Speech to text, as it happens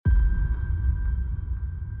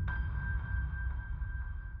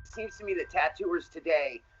seems to me that tattooers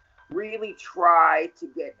today really try to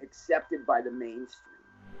get accepted by the mainstream.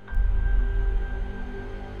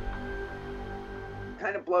 It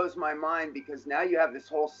kind of blows my mind because now you have this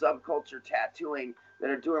whole subculture tattooing that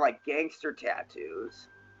are doing like gangster tattoos,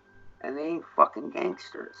 and they ain't fucking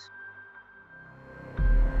gangsters.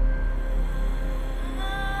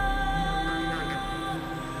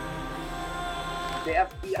 The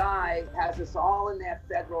FBI has us all in that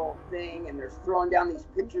federal thing, and they're throwing down these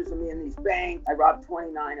pictures of me in these banks. I robbed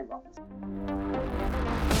 29 of them.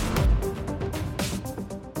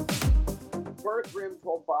 Bert Grimm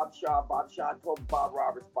told Bob Shaw told Bob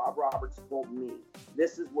Roberts told me.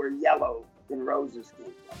 This is where Yellow and Roses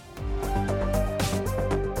came from.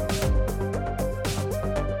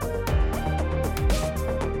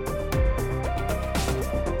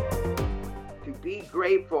 To be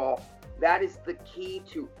grateful, that is the key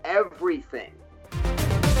to everything.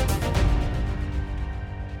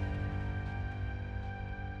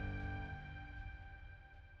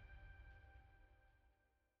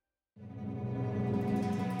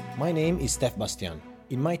 My name is Steph Bastian.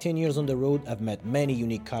 In my 10 years on the road, I've met many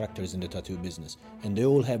unique characters in the tattoo business, and they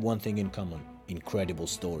all have one thing in common: incredible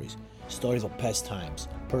stories. Stories of past times,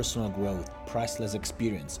 personal growth, priceless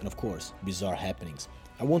experience, and of course, bizarre happenings.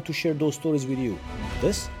 I want to share those stories with you.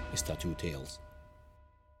 This is Tattoo Tales.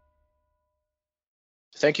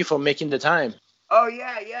 Thank you for making the time. Oh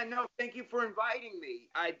yeah, no, thank you for inviting me.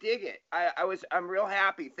 I dig it. I'm real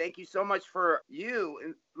happy. Thank you so much for you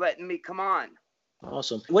and letting me come on.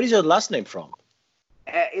 Awesome. What is your last name from?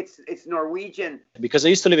 It's Norwegian. Because I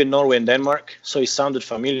used to live in Norway and Denmark, so it sounded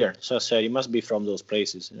familiar. So I said, you must be from those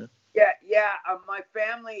places. You know? Yeah. My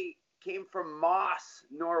family came from Moss,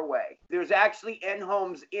 Norway. There's actually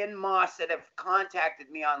N-homes in Moss that have contacted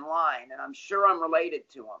me online, and I'm sure I'm related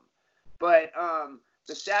to them. But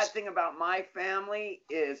the sad thing about my family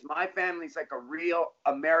is my family's like a real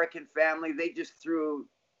American family. They just threw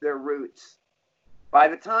their roots. By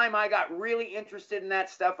the time I got really interested in that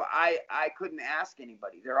stuff, I couldn't ask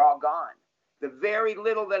anybody. They're all gone. The very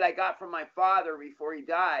little that I got from my father before he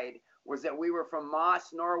died was that we were from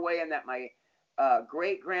Moss, Norway, and that my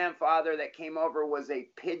great-grandfather that came over was a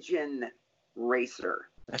pigeon racer.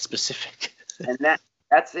 That's specific. And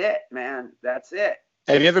that's it, man. That's it.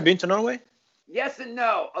 Have you ever been to Norway? Yes and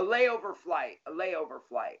no. A layover flight.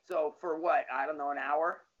 So for what? I don't know, an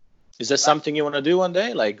hour? Is that something you want to do one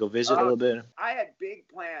day? Like go visit a little bit? I had big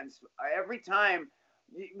plans. Every time,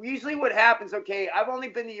 usually what happens, okay, I've only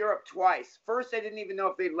been to Europe twice. First, I didn't even know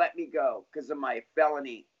if they'd let me go because of my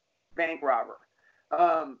felony bank robber.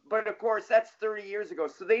 But of course, that's 30 years ago.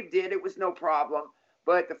 So they did. It was no problem.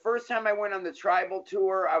 But the first time I went on the tribal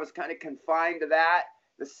tour, I was kind of confined to that.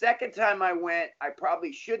 The second time I went, I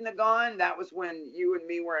probably shouldn't have gone. That was when you and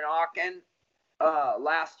me were in Aachen.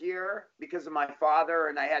 Last year because of my father,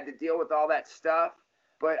 and I had to deal with all that stuff.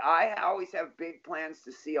 But I always have big plans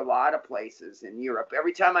to see a lot of places in Europe.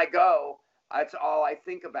 Every time I go, that's all I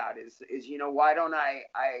think about is why don't I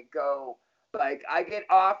go? Like, I get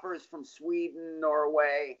offers from Sweden,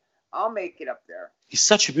 Norway. I'll make it up there. It's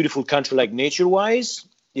such a beautiful country, like nature-wise.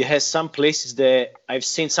 It has some places that I've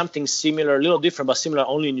seen something similar, a little different, but similar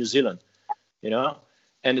only in New Zealand, you know?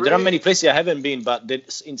 And there are many places I haven't been, but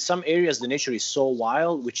in some areas the nature is so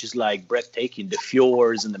wild, which is like breathtaking. The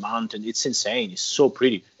fjords and the mountain, it's insane. It's so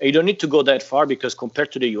pretty. And you don't need to go that far because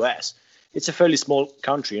compared to the US, it's a fairly small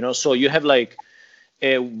country, you know. So you have like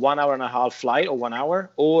a 1 hour and a half flight or 1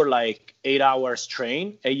 hour, or like 8 hours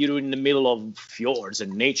train, and you're in the middle of fjords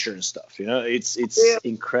and nature and stuff. You know, it's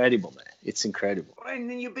incredible, man. It's incredible. And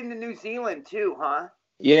then you've been to New Zealand too, huh?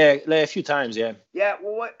 Yeah, like a few times, yeah. Yeah,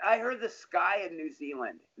 well, I heard the sky in New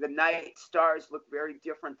Zealand, the night stars look very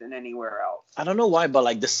different than anywhere else. I don't know why, but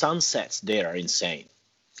like the sunsets there are insane.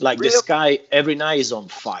 Like the sky every night is on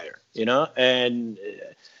fire, you know? And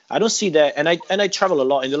I don't see that. And I travel a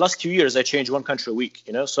lot. In the last 2 years, I changed one country a week,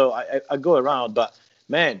 you know? So I go around, but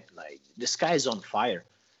man, like the sky is on fire.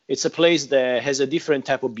 It's a place that has a different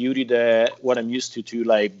type of beauty than what I'm used to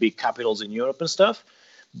like big capitals in Europe and stuff.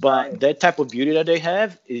 But that type of beauty that they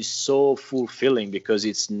have is so fulfilling because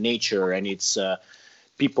it's nature and it's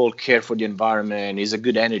people care for the environment. It's a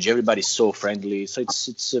good energy. Everybody's so friendly. So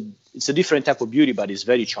it's a different type of beauty, but it's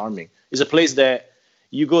very charming. It's a place that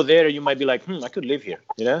you go there and you might be like, I could live here.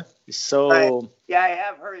 You know, it's so. Yeah, I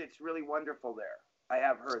have heard it's really wonderful there. I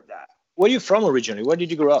have heard that. Where are you from originally? Where did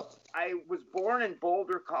you grow up? I was born in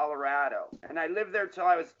Boulder, Colorado, and I lived there till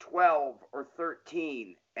I was 12 or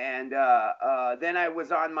 13. And then I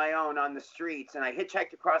was on my own on the streets, and I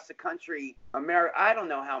hitchhiked across the country. I don't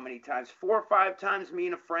know how many times, 4 or 5 times. Me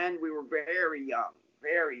and a friend, we were very young.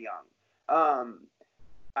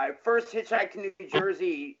 I first hitchhiked to New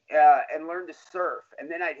Jersey and learned to surf, and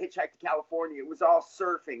then I'd hitchhike to California. It was all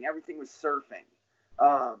surfing. Everything was surfing.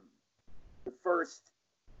 The first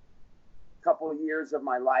couple of years of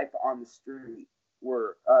my life on the street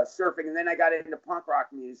were surfing, and then I got into punk rock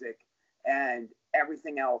music and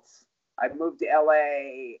everything else. I moved to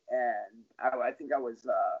LA, and I think I was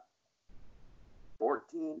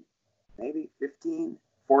 14, maybe 15,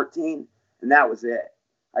 14, and that was it.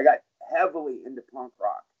 I got heavily into punk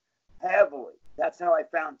rock, heavily. That's how I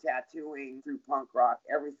found tattooing, through punk rock,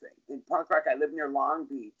 everything. In punk rock, I lived near Long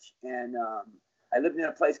Beach, and I lived in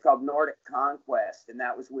a place called Nordic Conquest, and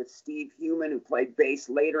that was with Steve Human, who played bass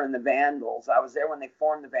later in the Vandals. I was there when they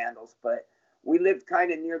formed the Vandals, but we lived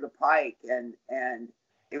kind of near the Pike, and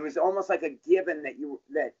it was almost like a given that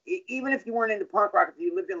even if you weren't into punk rock, if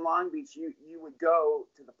you lived in Long Beach, you would go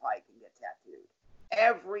to the Pike and get tattooed.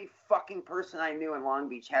 Every fucking person I knew in Long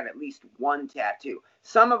Beach had at least one tattoo.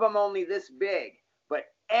 Some of them only this big,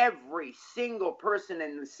 but every single person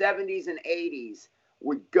in the 70s and 80s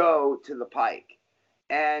would go to the Pike.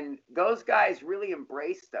 And those guys really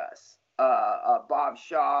embraced us. Bob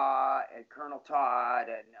Shaw and Colonel Todd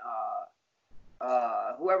and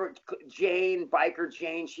whoever, Jane, Biker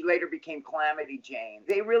Jane, she later became Calamity Jane.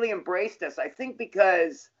 They really embraced us, I think,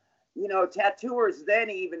 because, you know, tattooers then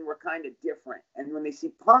even were kind of different. And when they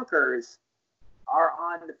see punkers are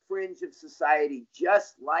on the fringe of society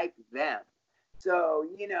just like them. So,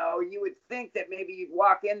 you know, you would think that maybe you'd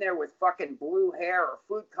walk in there with fucking blue hair or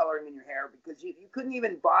food coloring in your hair, because you couldn't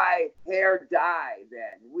even buy hair dye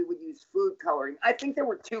then. We would use food coloring. I think there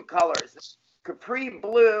were two colors, Capri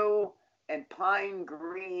blue and pine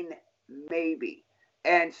green, maybe.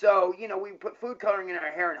 And so, you know, we put food coloring in our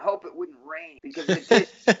hair and hope it wouldn't rain, because it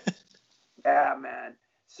did. Yeah, man.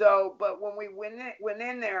 So, but when we went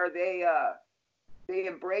in there, they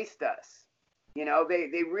embraced us. You know,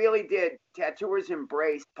 they really did. Tattooers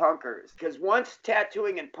embraced punkers, because once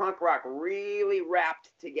tattooing and punk rock really wrapped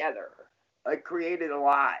together, it created a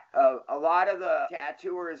lot of the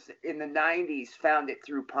tattooers in the 90s found it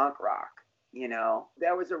through punk rock. You know,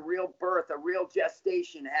 there was a real birth, a real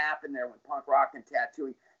gestation happened there with punk rock and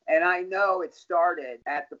tattooing. And I know it started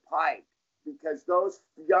at the Pike, because those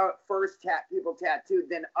young first people tattooed,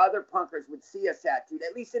 then other punkers would see us tattooed,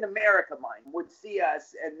 at least in America, would see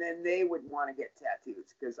us, and then they would want to get tattoos.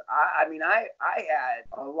 Because I mean, I had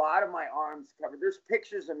a lot of my arms covered. There's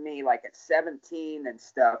pictures of me like at 17 and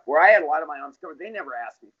stuff where I had a lot of my arms covered. They never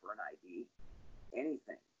asked me for an ID,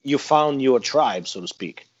 anything. You found your tribe, so to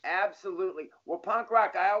speak. Absolutely. Well, punk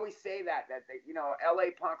rock, I always say that you know, LA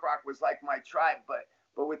punk rock was like my tribe, but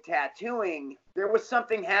with tattooing, there was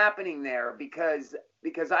something happening there, because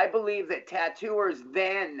I believe that tattooers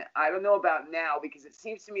then, I don't know about now, because it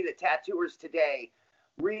seems to me that tattooers today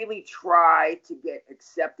really try to get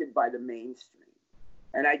accepted by the mainstream.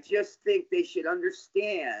 And I just think they should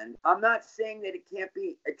understand, I'm not saying that it can't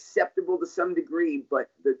be acceptable to some degree, but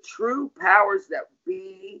the true powers that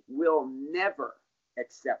be will never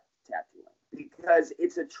accept tattooing, because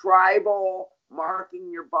it's a tribal marking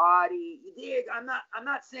your body. You dig? I'm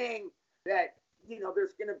not saying that, you know,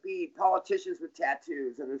 there's going to be politicians with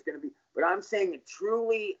tattoos, and there's going to be, but I'm saying to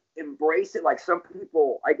truly embrace it like some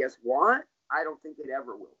people, I guess, want. I don't think it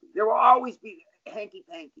ever will be. There will always be Hanky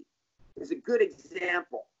Panky. Is a good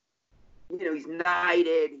example. You know, he's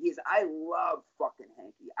knighted. I love fucking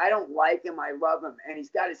Hanky. I don't like him. I love him. And he's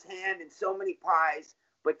got his hand in so many pies,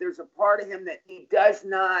 but there's a part of him that he does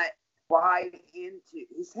not buy into.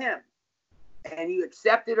 He's him. And you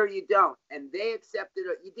accept it or you don't. And they accept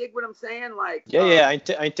it. You dig what I'm saying? Like, yeah.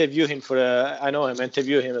 I interview him I know him. I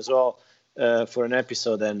interview him as well for an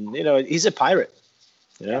episode. And, you know, he's a pirate.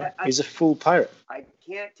 You know, he's a full pirate. I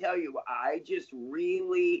can't tell you. I just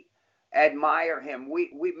really admire him.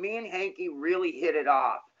 Me and Hanky really hit it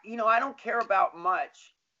off. You know, I don't care about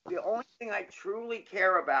much. The only thing I truly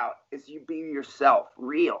care about is you be yourself,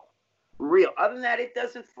 real. Other than that, it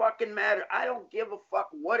doesn't fucking matter. I don't give a fuck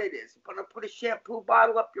what it is. You're gonna put a shampoo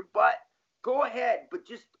bottle up your butt, go ahead, but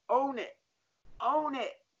just own it.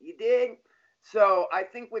 You dig? So I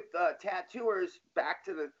think with tattooers,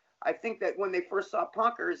 I think that when they first saw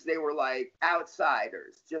punkers, they were like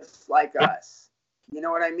outsiders, just like us. You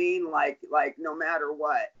know what I mean? Like no matter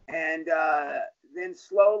what. And then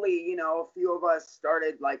slowly, you know, a few of us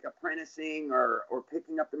started like apprenticing or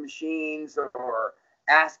picking up the machines or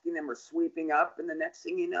asking them or sweeping up. And the next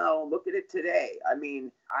thing you know, look at it today. I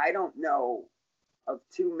mean, I don't know of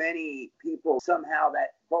too many people somehow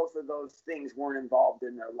that both of those things weren't involved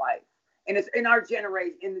in their life. And it's in our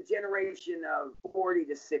generation, in the generation of 40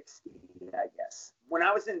 to 60, I guess. When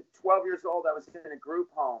I was 12 years old, I was in a group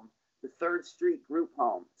home the 3rd Street group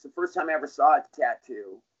home. It's the first time I ever saw a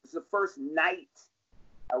tattoo. It was the first night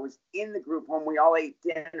I was in the group home. We all ate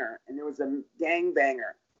dinner, and there was a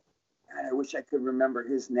gangbanger. God, I wish I could remember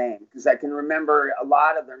his name, because I can remember a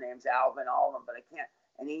lot of their names, Alvin, all of them, but I can't.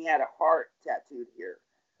 And he had a heart tattooed here.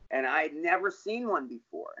 And I had never seen one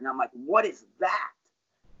before. And I'm like, what is that?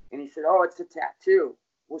 And he said, oh, it's a tattoo.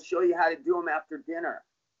 We'll show you how to do them after dinner.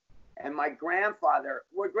 And my grandfather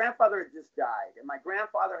had just died. And my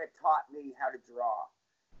grandfather had taught me how to draw.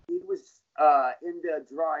 He was into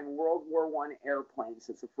drawing World War I airplanes.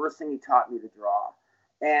 It's the first thing he taught me to draw.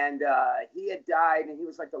 And he had died, and he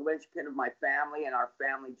was like the linchpin of my family, and our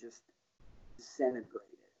family just disintegrated.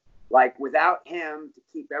 Like, without him to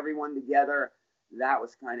keep everyone together, that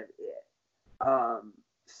was kind of it.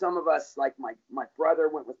 Some of us, like my brother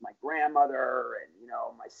went with my grandmother, and, you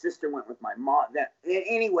know, my sister went with my mom.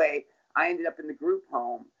 Anyway, I ended up in the group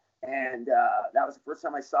home, and that was the first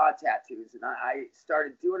time I saw tattoos. And I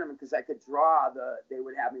started doing them because I could draw. They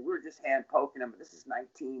would have me. We were just hand poking them. But this is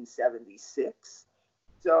 1976.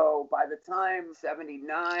 So by the time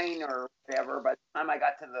 79 or whatever, by the time I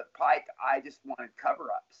got to the Pike, I just wanted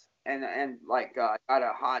cover-ups. And like got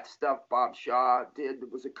a Hot Stuff Bob Shaw did.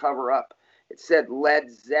 It was a cover-up. It said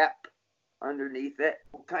Led Zepp underneath it.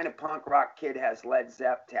 What kind of punk rock kid has Led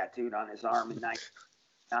Zepp tattooed on his arm at night?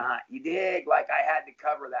 You dig? Like, I had to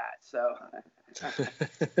cover that. So.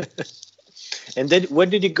 And then where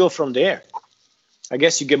did it go from there? I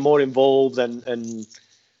guess you get more involved and.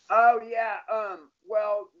 Oh yeah.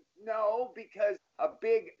 Well, no, because a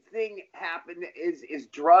big thing happened is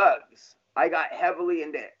drugs. I got heavily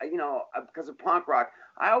into, you know, because of punk rock.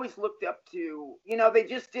 I always looked up to, you know, they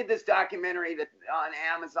just did this documentary that on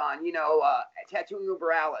Amazon, you know, Tattooing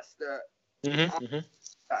Uber Alice, the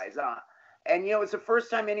guys on. And, you know, it's the first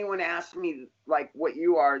time anyone asked me, like, what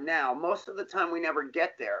you are now. Most of the time we never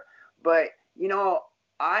get there. But, you know,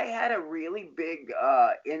 I had a really big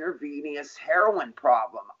intravenous heroin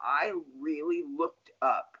problem. I really looked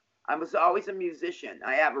up. I was always a musician.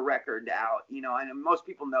 I have a record out, you know, and most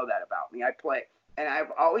people know that about me. I play. And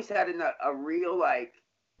I've always had a real, like,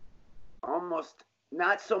 almost,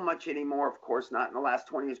 not so much anymore, of course, not in the last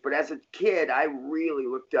 20 years. But as a kid, I really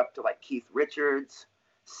looked up to, like, Keith Richards,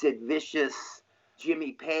 Sid Vicious,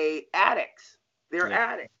 Jimmy Page, addicts. They're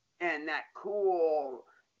addicts. And that cool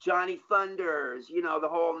Johnny Thunders, you know, the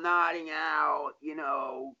whole nodding out, you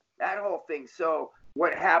know, that whole thing. So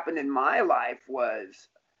what happened in my life was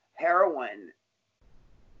heroin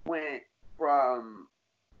went from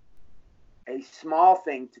a small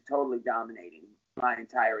thing to totally dominating my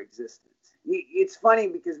entire existence. It's funny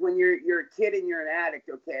because when you're a kid and you're an addict,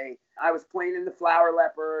 okay, I was playing in the Flower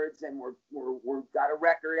Leopards, and we're got a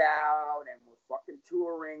record out, and we're fucking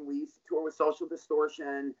touring. We used to tour with Social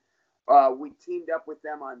Distortion. We teamed up with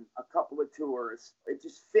them on a couple of tours. It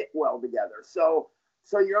just fit well together. So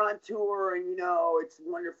you're on tour, and, you know, it's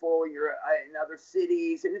wonderful. You're in other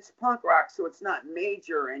cities, and it's punk rock, so it's not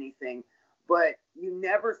major or anything. But you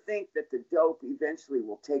never think that the dope eventually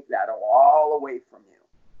will take that all away from you.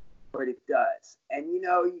 But it does. And, you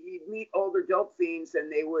know, you'd meet older dope fiends,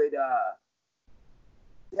 and they would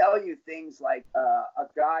tell you things like a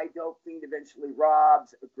guy dope fiend eventually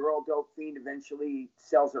robs, a girl dope fiend eventually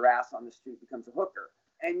sells her ass on the street, becomes a hooker.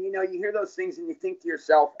 And, you know, you hear those things and you think to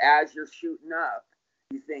yourself as you're shooting up,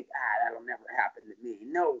 you think, that'll never happen to me.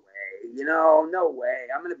 No way, you know, no way.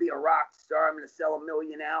 I'm going to be a rock star. I'm going to sell 1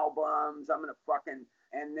 million albums. I'm going to fucking,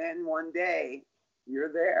 and then one day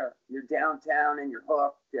you're there, you're downtown and you're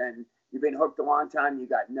hooked, and you've been hooked a long time. You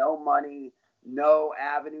got no money, no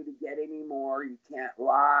avenue to get any more. You can't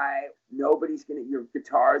lie. Nobody's going to, your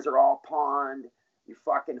guitars are all pawned. You're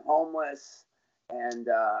fucking homeless. And,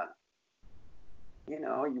 you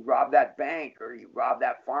know, you rob that bank, or you rob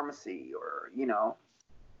that pharmacy, or, you know.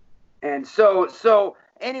 And so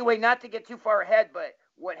anyway, not to get too far ahead, but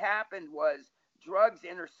what happened was drugs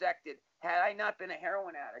intersected. Had I not been a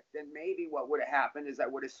heroin addict, then maybe what would have happened is I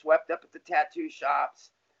would have swept up at the tattoo shops,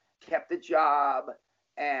 kept a job,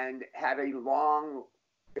 and had a long,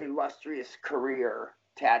 illustrious career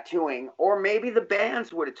tattooing. Or maybe the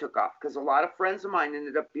bands would have took off, because a lot of friends of mine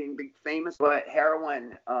ended up being big famous, but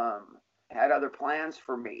heroin had other plans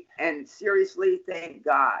for me. And seriously, thank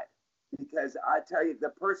God, because I tell you, the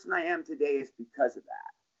person I am today is because of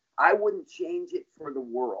that. I wouldn't change it for the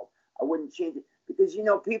world. I wouldn't change it because, you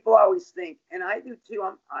know, people always think, and I do too,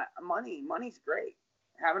 money's great.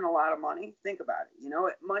 Having a lot of money, think about it. You know,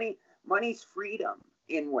 money's freedom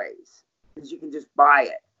in ways, because you can just buy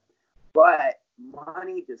it. But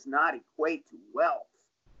money does not equate to wealth.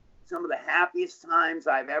 Some of the happiest times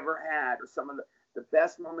I've ever had, or some of the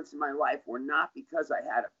best moments in my life were not because I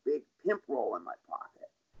had a big pimp roll in my pocket.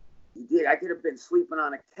 I could have been sleeping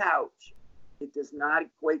on a couch. It does not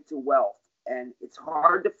equate to wealth. And it's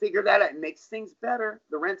hard to figure that out. It makes things better.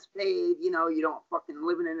 The rent's paid, you don't fucking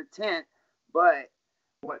living in a tent. But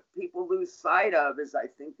what people lose sight of is I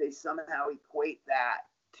think they somehow equate that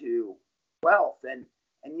to wealth. And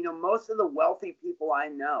most of the wealthy people I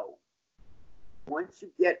know, once you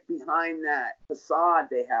get behind that facade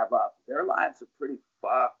they have up, their lives are pretty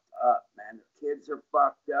fucked up, man. Their kids are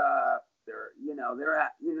fucked up. They're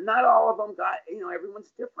not all of them got,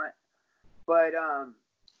 everyone's different. But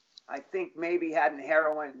I think maybe hadn't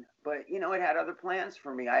heroin, but it had other plans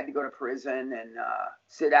for me. I had to go to prison and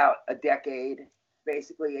sit out a decade,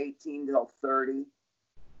 basically 18 till 30.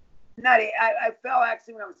 I fell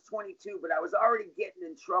actually when I was 22, but I was already getting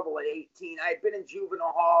in trouble at 18. I had been in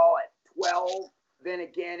juvenile hall at 12, then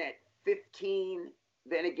again at 15,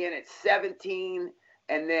 then again at 17.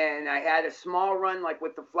 And then I had a small run like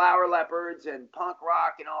with the Flower Leopards and punk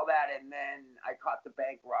rock and all that. And then I caught the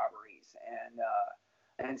bank robberies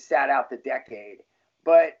and sat out the decade.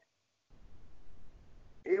 But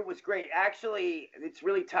it was great. Actually, it's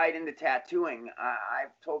really tied into tattooing.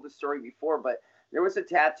 I've told the story before, but there was a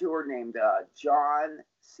tattooer named John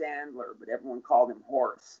Sandler, but everyone called him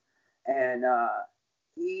Horse. And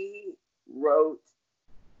he wrote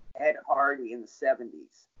Ed Hardy in the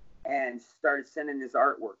 70s and started sending his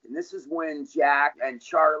artwork. And this is when Jack and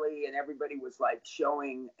Charlie and everybody was like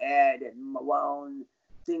showing Ed and Malone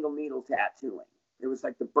single needle tattooing. It was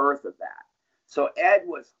like the birth of that. So Ed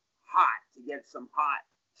was hot to get some hot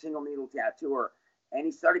single needle tattooer. And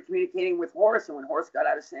he started communicating with Horace. And when Horace got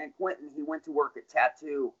out of San Quentin, he went to work at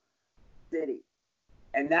Tattoo City.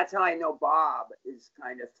 And that's how I know Bob is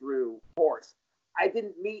kind of through Horace. I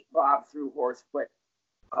didn't meet Bob through Horace, but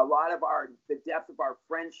a lot of the depth of our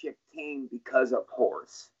friendship came because of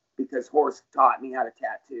Horace, because Horace taught me how to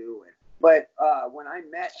tattoo. But when I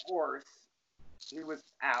met Horace, he was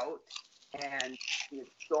out and he had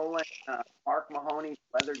stolen Mark Mahoney's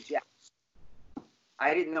leather jacket.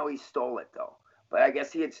 I didn't know he stole it though, but I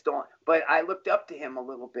guess he had stolen. But I looked up to him a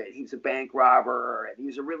little bit. He was a bank robber and he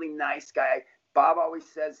was a really nice guy. Bob always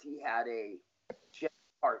says he had a jet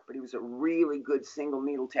heart, but he was a really good single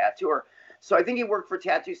needle tattooer. So I think he worked for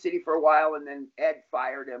Tattoo City for a while, and then Ed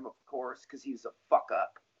fired him, of course, because he was a fuck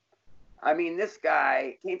up. I mean, this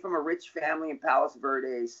guy came from a rich family in Palos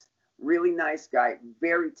Verdes, really nice guy,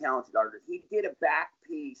 very talented artist. He did a back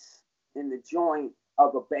piece in the joint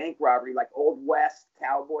of a bank robbery, like Old West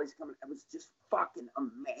cowboys coming. It was just fucking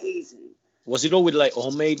amazing. Was it all with like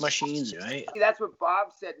homemade machines, right? That's what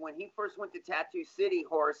Bob said when he first went to Tattoo City.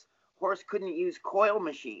 Horace couldn't use coil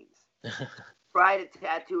machines. Try to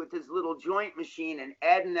tattoo with his little joint machine, and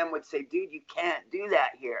Ed and them would say, dude, you can't do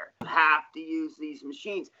that here. You have to use these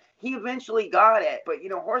machines. He eventually got it, but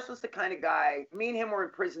Horace was the kind of guy, me and him were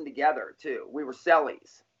in prison together too. We were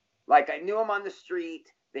cellies. Like I knew him on the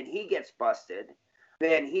street, then he gets busted.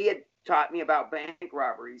 Then he had taught me about bank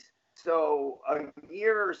robberies. So a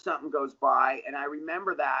year or something goes by, and I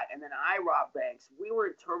remember that, and then I robbed banks. We were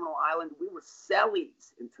in Terminal Island. We were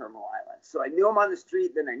cellies in Terminal Island. So I knew him on the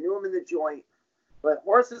street, then I knew him in the joint. But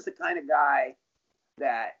Horace is the kind of guy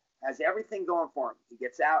that has everything going for him. He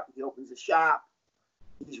gets out, he opens a shop,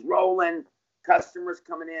 he's rolling, customers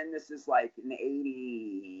coming in. This is like in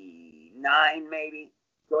 89 maybe.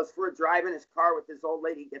 Goes for a drive in his car with this old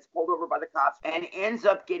lady, gets pulled over by the cops, and ends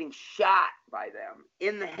up getting shot by them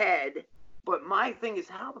in the head. But my thing is,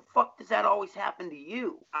 how the fuck does that always happen to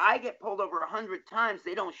you? I get pulled over 100 times.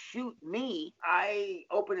 They don't shoot me. I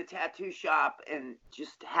open a tattoo shop and it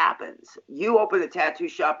just happens. You open a tattoo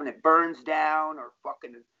shop and it burns down or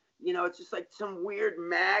fucking, it's just like some weird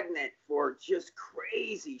magnet for just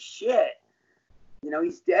crazy shit.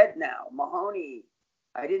 He's dead now. Mahoney,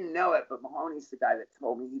 I didn't know it, but Mahoney's the guy that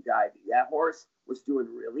told me he died. Yeah, Horace was doing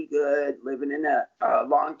really good, living in a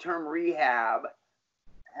long-term rehab.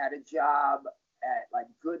 Had a job at like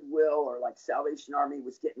Goodwill or like Salvation Army,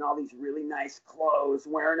 was getting all these really nice clothes,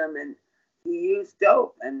 wearing them, and he used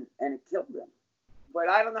dope and it killed him. But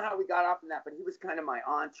I don't know how we got off on that, but he was kind of my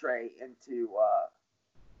entree into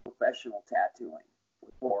professional tattooing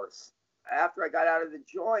with Horace. After I got out of the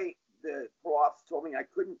joint, the parole officer told me I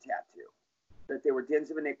couldn't tattoo, that they were dens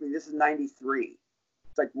of iniquity. This is 93.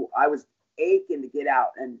 It's like I was aching to get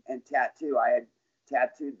out and tattoo. I had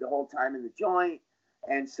tattooed the whole time in the joint.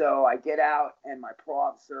 And so I get out, and my parole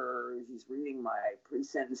officer, he's reading my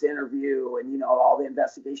pre-sentence interview and, all the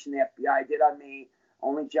investigation the FBI did on me.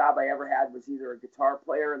 Only job I ever had was either a guitar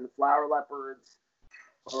player in the Flower Leopards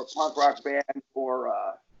or a punk rock band or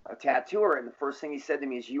a tattooer, and the first thing he said to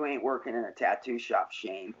me is, "You ain't working in a tattoo shop,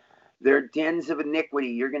 Shane. They're dens of iniquity.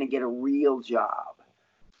 You're going to get a real job."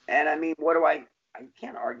 And I mean, I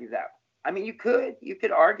can't argue that. I mean, you could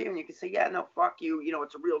argue and you could say, "Yeah, no, fuck you. You know,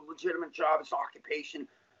 it's a real legitimate job. It's occupation."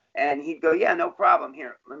 And he'd go, "Yeah, no problem.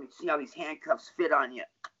 Here, let me see how these handcuffs fit on you."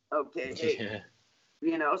 Okay, hey, Yeah.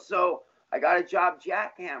 you know, so I got a job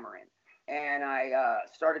jackhammering, and I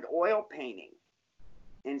started oil painting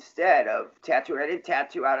instead of tattooing. I didn't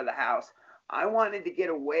tattoo out of the house. I wanted to get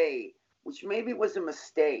away, which maybe was a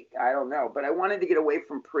mistake. I don't know, but I wanted to get away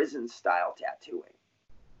from prison style tattooing.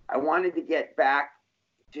 I wanted to get back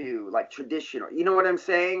to like traditional. You know what I'm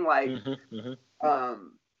saying? Like,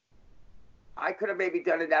 I could have maybe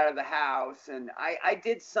done it out of the house, and I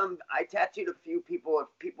did some. I tattooed a few people. If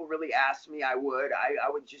people really asked me, I would. I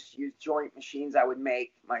would just use joint machines I would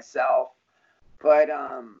make myself. But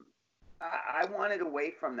I wanted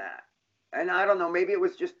away from that, and I don't know. Maybe it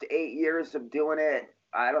was just 8 years of doing it.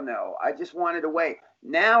 I don't know. I just wanted away.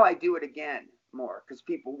 Now I do it again more because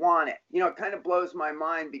people want it. You know, it kind of blows my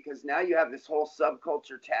mind because now you have this whole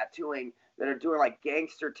subculture tattooing that are doing like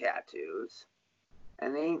gangster tattoos.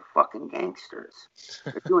 And they ain't fucking gangsters.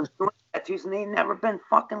 They're doing joint tattoos and they ain't never been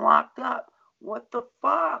fucking locked up. What the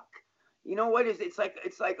fuck? You know what is? It's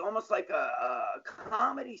like almost like a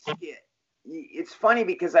comedy skit. It's funny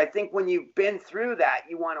because I think when you've been through that,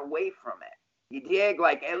 you want away from it. You dig?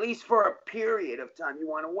 Like at least for a period of time, you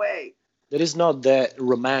want away. There is not that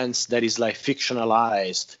romance that is like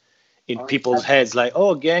fictionalized in people's heads, like,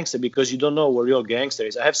 oh, gangster, because you don't know what real gangster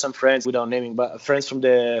is. I have some friends, without naming, but friends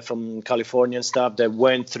from California and stuff that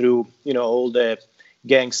went through, you know, all the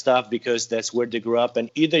gang stuff because that's where they grew up, and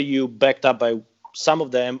either you backed up by some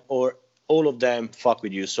of them or all of them fuck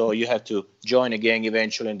with you, so you have to join a gang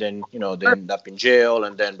eventually, and then, you know, they end up in jail,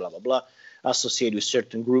 and then blah blah blah, associate with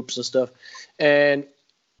certain groups and stuff. And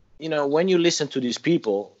you know, when you listen to these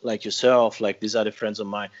people like yourself, like these other friends of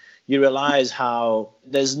mine, you realize how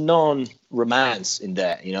there's no romance in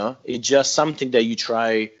that, you know. It's just something that you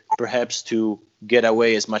try perhaps to get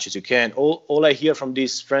away as much as you can. All I hear from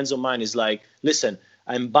these friends of mine is like, listen,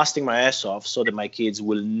 I'm busting my ass off so that my kids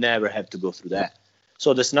will never have to go through that.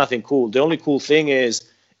 So there's nothing cool. The only cool thing is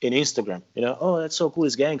in Instagram, you know, oh, that's so cool,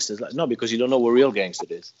 it's gangsters. Like, no, because you don't know what real gangster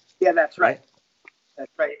is. Yeah, that's right.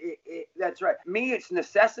 That's right. That's right. Me, it's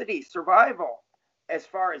necessity, survival. As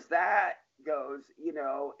far as that goes, you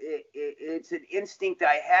know, it's an instinct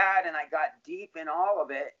I had, and I got deep in all of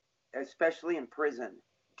it, especially in prison,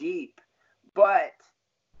 deep. But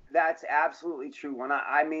that's absolutely true. When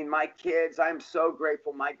I mean, my kids, I'm so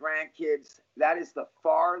grateful. My grandkids, that is the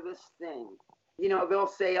farthest thing. You know, they'll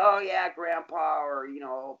say, "Oh yeah, Grandpa," or you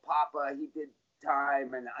know, "Papa, he did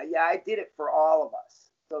time," and yeah, I did it for all of us.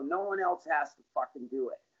 So no one else has to fucking do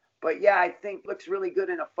it. But yeah, I think it looks really good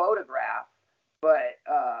in a photograph. But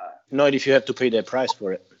not if you have to pay the price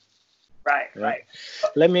for it. Right, yeah. Right.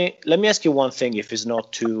 Let me ask you one thing. If it's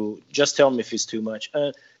not too, just tell me if it's too much.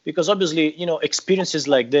 Because obviously, you know, experiences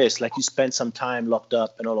like this, like you spend some time locked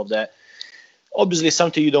up and all of that, obviously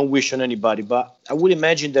something you don't wish on anybody. But I would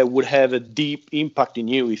imagine that would have a deep impact in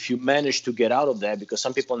you if you manage to get out of that. Because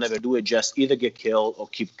some people never do it, just either get killed or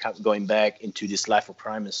keep going back into this life of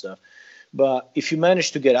crime and stuff. But if you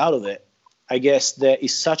manage to get out of it, I guess that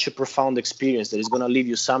is such a profound experience that is going to leave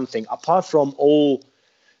you something apart from all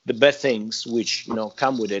the bad things which, you know,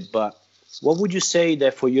 come with it. But what would you say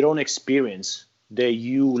that for your own experience that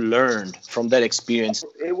you learned from that experience?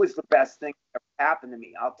 It was the best thing that ever happened to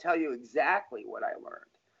me. I'll tell you exactly what I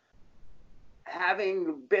learned.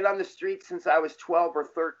 Having been on the street since I was 12 or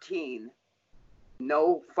 13,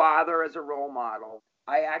 no father as a role model,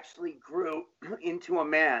 I actually grew into a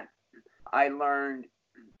man. I learned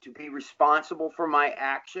to be responsible for my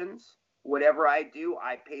actions. Whatever I do,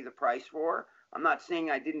 I pay the price for. I'm not saying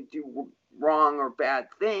I didn't do wrong or bad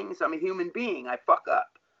things. I'm a human being. I fuck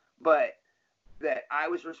up. But that I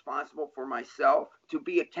was responsible for myself, to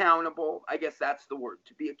be accountable. I guess that's the word,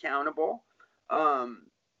 to be accountable.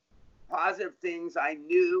 Positive things, I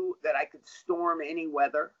knew that I could storm any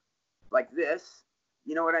weather like this.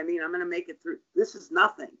 You know what I mean? I'm going to make it through. This is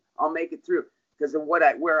nothing. I'll make it through because of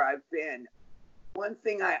where I've been. One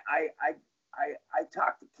thing I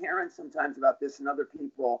talk to Karen sometimes about this and other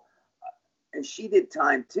people, and she did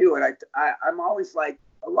time too. And I'm always like,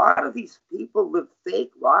 a lot of these people live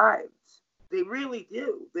fake lives. They really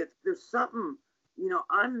do. There's something, you know,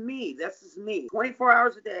 I'm me. This is me. 24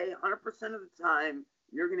 hours a day, 100% of the time,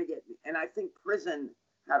 you're going to get me. And I think prison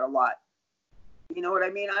had a lot. You know what I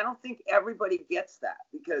mean? I don't think everybody gets that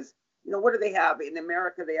because, you know, what do they have? In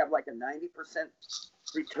America, they have like a 90%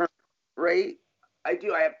 return rate. I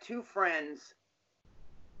do. I have two friends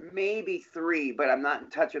maybe 3, but I'm not in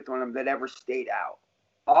touch with one of them that ever stayed out.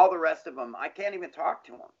 All the rest of them, I can't even talk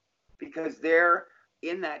to them because they're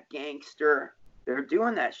in that gangster. They're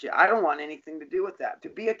doing that shit. I don't want anything to do with that. To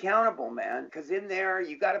be accountable, man, because in there,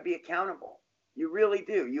 you got to be accountable. You really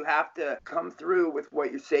do. You have to come through with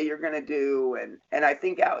what you say you're going to do. And I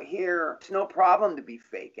think out here, it's no problem to be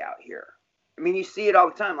fake out here. I mean, you see it all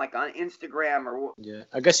the time, like on Instagram or... Yeah,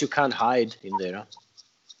 I guess you can't hide in there. Huh?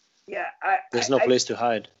 Yeah. There's no place to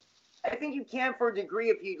hide. I think you can for a degree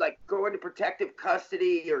if you like go into protective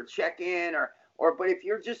custody or check in or but if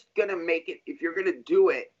you're just going to make it, if you're going to do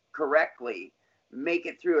it correctly, make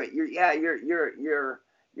it through it.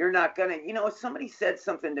 You're not going to, you know, somebody said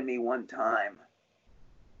something to me one time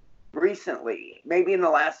recently, maybe in the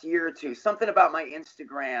last year or two, something about my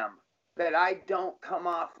Instagram that I don't come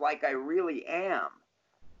off like I really am.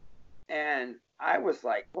 And I was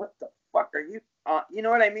like, what the fuck are you, you know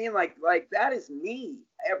what I mean? Like that is me.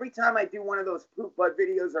 Every time I do one of those poop blood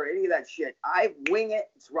videos or any of that shit, I wing it.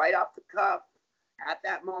 It's right off the cuff. At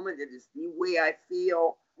that moment, it is the way I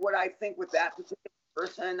feel. What I think with that particular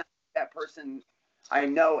person, I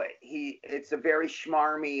know it. It's a very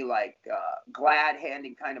schmarmy, like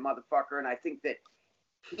glad-handing kind of motherfucker, and I think that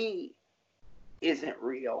he isn't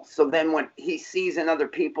real. So then when he sees in other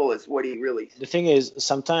people is what he really sees. The thing is,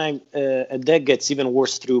 sometimes that gets even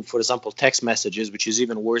worse through, for example, text messages, which is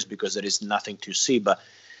even worse because there is nothing to see. But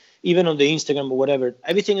even on the Instagram or whatever,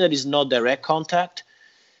 everything that is not direct contact,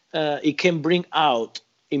 it can bring out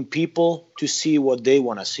in people to see what they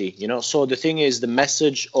want to see, you know. So the thing is, the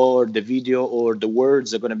message or the video or the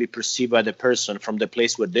words are going to be perceived by the person from the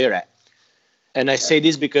place where they're at. And I say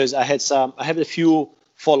this because I have a few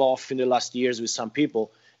fall off in the last years with some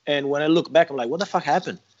people, and when I look back, I'm like, what the fuck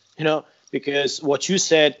happened, you know? Because what you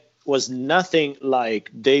said was nothing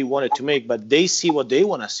like they wanted to make, but they see what they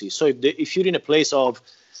want to see. So if you're in a place of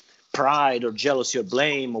pride or jealousy or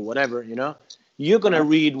blame or whatever, you know, you're going to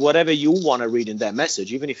read whatever you want to read in that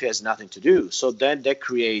message, even if it has nothing to do. So then that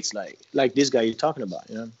creates like this guy you're talking about,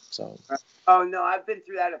 you know? So. Oh, no, I've been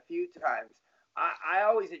through that a few times. I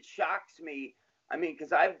always, it shocks me. I mean,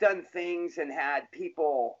 because I've done things and had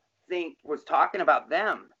people think was talking about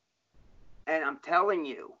them. And I'm telling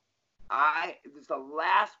you, the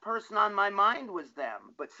last person on my mind was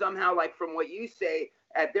them. But somehow, like from what you say,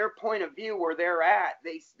 at their point of view where they're at,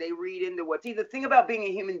 they read into what. See, the thing about being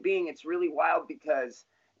a human being, it's really wild because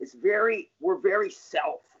we're very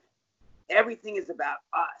self. Everything is about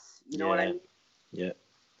us. You know what I mean? Yeah.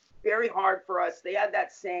 Very hard for us. They had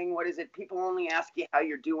that saying, what is it? People only ask you how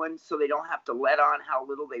you're doing so they don't have to let on how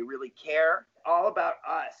little they really care. All about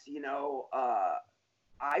us, you know.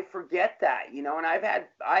 I forget that, you know, and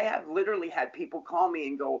I have literally had people call me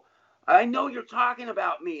and go, I know you're talking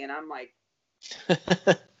about me. And I'm like,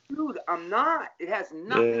 dude, I'm not. It has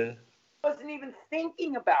nothing. Yeah. I wasn't even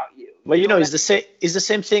thinking about you. Well, you know, it's the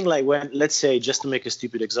same thing like when, let's say, just to make a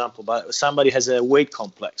stupid example, but somebody has a weight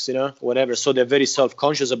complex, you know, whatever. So they're very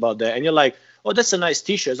self-conscious about that. And you're like, oh, that's a nice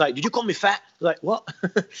t-shirt. It's like, did you call me fat? Like, what?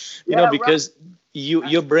 you know, because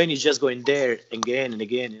your brain is just going there again and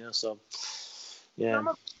again, you know, so, yeah. Some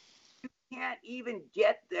of you can't even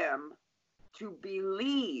get them to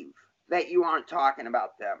believe that you aren't talking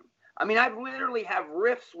about them. I mean, I've literally have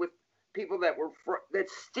riffs with people that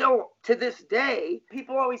still to this day,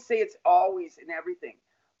 people always say it's always in everything,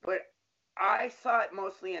 but I saw it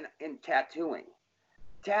mostly in tattooing.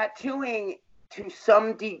 Tattooing, to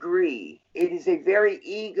some degree, it is a very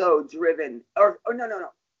ego-driven, or no.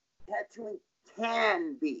 Tattooing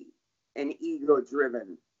can be an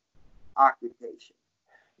ego-driven occupation.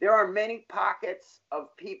 There are many pockets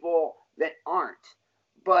of people that aren't.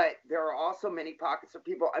 But there are also many pockets of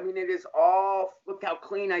people. I mean, it is all, look how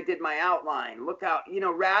clean I did my outline. Look how, you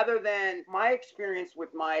know, rather than my experience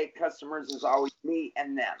with my customers is always me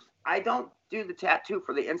and them. I don't do the tattoo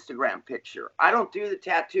for the Instagram picture. I don't do the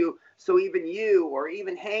tattoo so even you or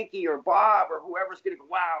even Hanky or Bob or whoever's going to go,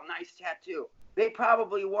 wow, nice tattoo. They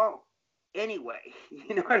probably won't anyway.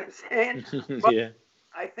 You know what I'm saying? Yeah.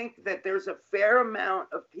 I think that there's a fair amount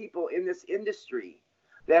of people in this industry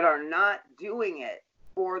that are not doing it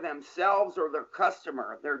for themselves or their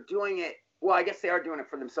customer. They're doing it, well, I guess they are doing it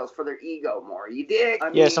for themselves, for their ego more. You dig?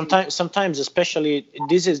 Yeah, sometimes especially,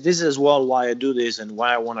 this is as well why I do this and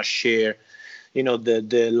why I want to share, you know,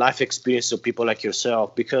 the life experience of people like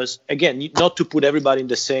yourself. Because, again, not to put everybody in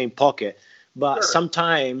the same pocket, but sure.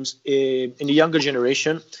 Sometimes in the younger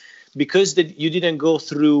generation, because you didn't go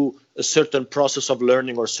through a certain process of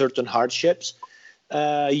learning or certain hardships,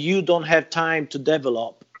 you don't have time to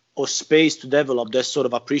develop or space to develop that sort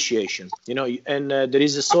of appreciation, you know, and there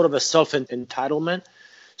is a sort of a self-entitlement.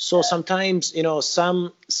 So sometimes,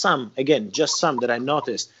 some again, just some that I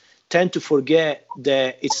noticed, tend to forget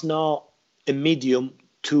that it's not a medium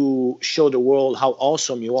to show the world how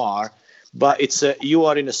awesome you are, but you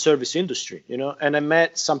are in a service industry, And I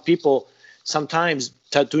met some people sometimes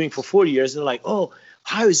tattooing for 4 years, and they're like, oh,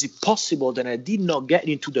 how is it possible that I did not get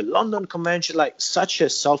into the London convention? Like, such a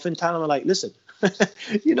self-entitlement. Like, listen,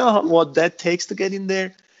 you know what that takes to get in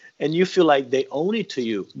there? And you feel like they own it to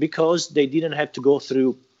you because they didn't have to go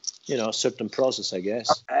through, a certain process, I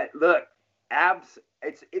guess. Look,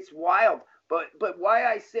 it's wild. But why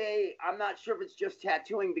I say I'm not sure if it's just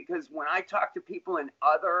tattooing, because when I talk to people in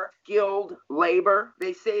other skilled labor,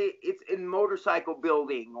 they say it's in motorcycle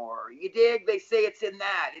building, or you dig, they say it's in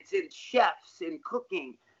that. It's in chefs, in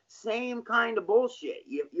cooking. Same kind of bullshit.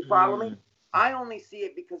 You follow me? I only see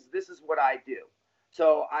it because this is what I do.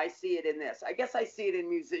 So I see it in this. I guess I see it in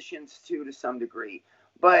musicians too, to some degree.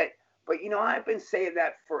 But I've been saying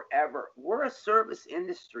that forever. We're a service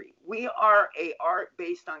industry. We are a art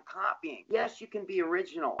based on copying. Yes, you can be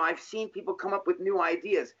original. I've seen people come up with new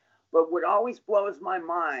ideas, but what always blows my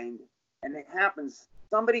mind, and it happens,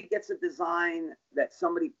 somebody gets a design that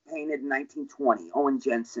somebody painted in 1920, Owen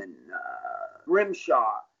Jensen,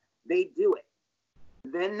 Grimshaw, they do it.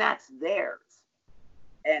 Then that's theirs.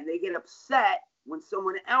 And they get upset when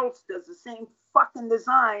someone else does the same fucking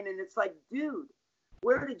design, and it's like, dude,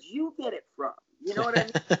 where did you get it from? You know what I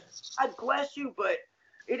mean? God bless you, but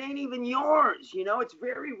it ain't even yours. It's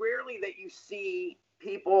very rarely that you see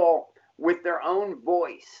people with their own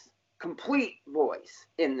voice, complete voice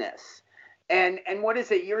in this. And what is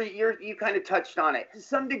it? You kind of touched on it. To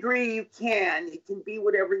some degree, it can be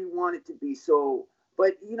whatever you want it to be. So,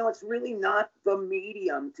 but it's really not the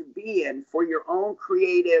medium to be in for your own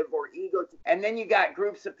creative or ego. And then you got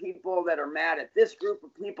groups of people that are mad at this group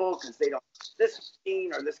of people because they don't this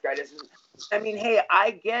machine or this guy doesn't. I mean, hey,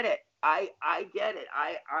 I get it. I get it.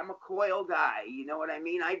 I'm a coil guy. You know what I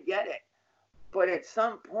mean? I get it. But at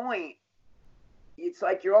some point, it's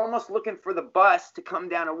like you're almost looking for the bus to come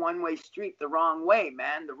down a one-way street the wrong way,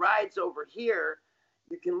 man. The ride's over here.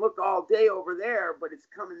 You can look all day over there, but it's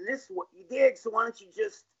coming this way. You dig? So why don't you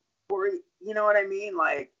just, or you know what I mean?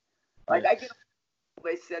 Like I get,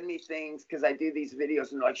 they send me things because I do these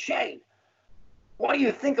videos, and they're like, Shane, what do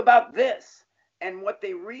you think about this? And what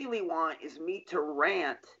they really want is me to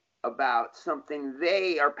rant about something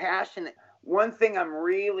they are passionate. One thing I'm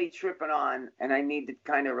really tripping on, and I need to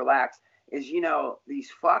kind of relax, is, these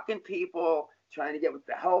fucking people trying to get with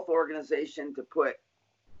the health organization to put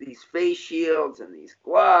these face shields and these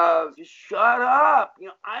gloves. Just shut up.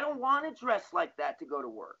 I don't want to dress like that to go to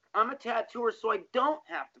work. I'm a tattooer, so I don't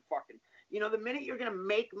have to fucking, the minute you're going to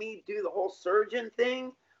make me do the whole surgeon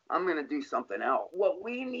thing, I'm going to do something else. What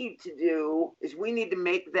we need to do is we need to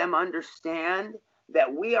make them understand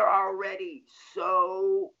that we are already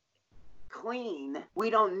so clean. We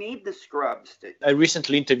don't need the scrubs. I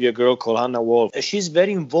recently interviewed a girl called Hannah Wolf. She's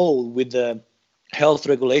very involved with the health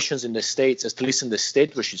regulations in the States, at least in the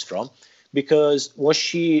state where she's from, because what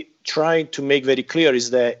she trying to make very clear is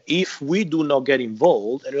that if we do not get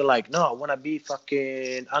involved, and we're like, no, I want to be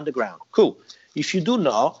fucking underground. Cool. If you do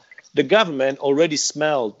not, the government already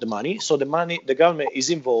smelled the money. So the government is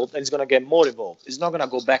involved, and it's going to get more involved. It's not going to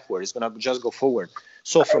go backward. It's going to just go forward.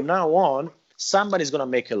 So from now on, somebody's going to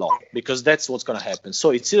make a law, because that's what's going to happen.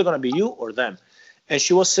 So it's either going to be you or them. And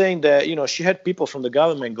she was saying that, she had people from the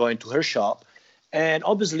government going to her shop. And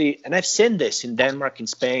obviously, and I've seen this in Denmark, in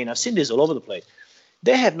Spain, I've seen this all over the place.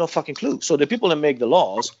 They have no fucking clue. So the people that make the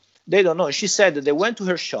laws, they don't know. And she said that they went to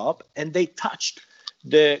her shop and they touched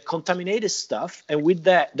the contaminated stuff. And with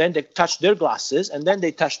that, then they touched their glasses, and then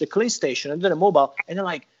they touched the clean station and then a mobile. And they're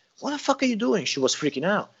like, what the fuck are you doing? She was freaking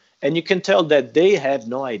out. And you can tell that they have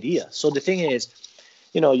no idea. So the thing is,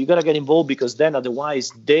 you got to get involved, because then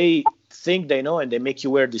otherwise they think they know and they make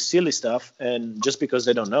you wear this silly stuff, and just because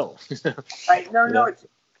they don't know. Right. No,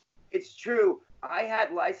 it's true. I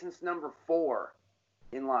had license number 4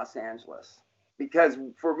 in Los Angeles because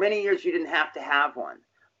for many years you didn't have to have one,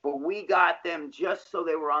 but we got them just so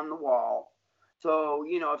they were on the wall. So,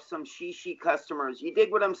 if some shishi customers, you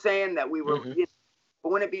dig what I'm saying, that we were,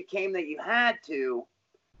 but when it became that you had to,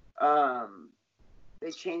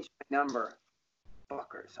 they changed my number.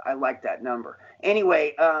 Fuckers. I like that number.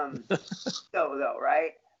 Anyway, though,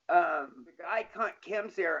 right? The guy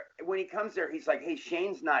comes there. When he comes there, he's like, hey,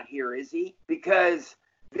 Shane's not here, is he? Because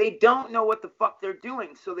they don't know what the fuck they're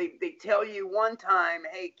doing. So they tell you one time,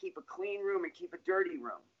 hey, keep a clean room and keep a dirty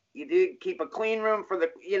room. You do keep a clean room for the,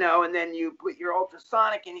 and then you put your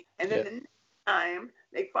ultrasonic in, and then the next time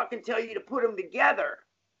they fucking tell you to put them together.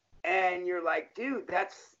 And you're like, dude,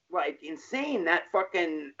 that's like insane. That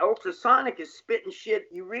fucking ultrasonic is spitting shit.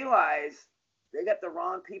 You realize they got the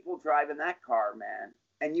wrong people driving that car, man.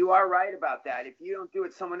 And you are right about that. If you don't do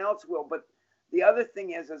it, someone else will. But the other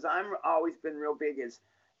thing is I'm always been real big is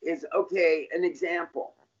okay, an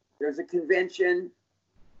example. There's a convention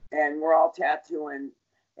and we're all tattooing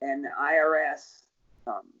and the IRS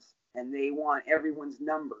comes and they want everyone's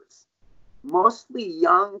numbers. Mostly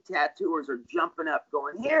young tattooers are jumping up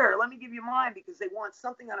going, here, let me give you mine, because they want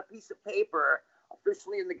something on a piece of paper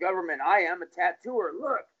officially in the government. I am a tattooer.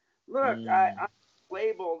 Look, I'm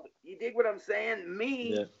labeled. You dig what I'm saying?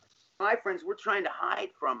 Me, my friends, we're trying to hide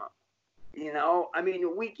from them. You know, I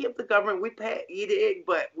mean, we give the government, we pay, you dig,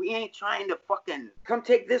 but we ain't trying to fucking come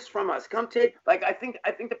take this from us. Come take, like, I think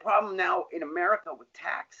the problem now in America with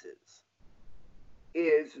taxes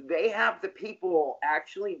is they have the people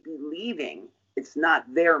actually believing it's not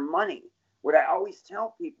their money. What I always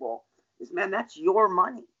tell people is, man, that's your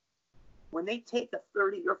money. When they take a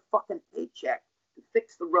 30-year fucking paycheck to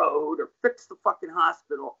fix the road or fix the fucking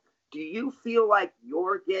hospital, do you feel like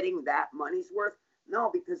you're getting that money's worth? No,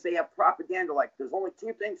 because they have propaganda like there's only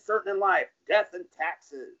two things certain in life, death and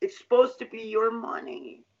taxes. It's supposed to be your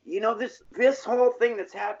money. You know, this whole thing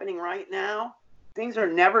that's happening right now, things are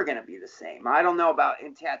never going to be the same. I don't know about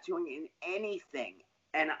in tattooing, in anything.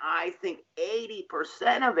 And I think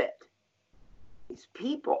 80% of it is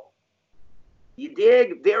people. You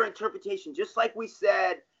dig? Their interpretation, just like we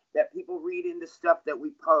said that people read into stuff that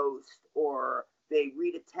we post or they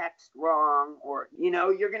read a text wrong, or, you know,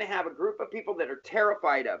 you're going to have a group of people that are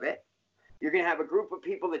terrified of it. You're going to have a group of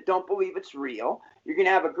people that don't believe it's real. You're going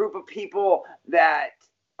to have a group of people that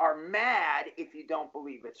are mad if you don't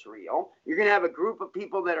believe it's real. You're going to have a group of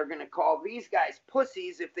people that are going to call these guys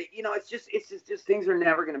pussies if they, you know, it's just things are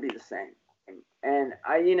never going to be the same. And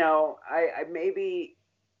I maybe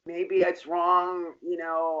it's wrong, you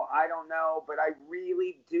know, I don't know, but I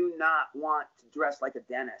really do not want to dress like a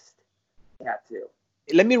dentist tattoo.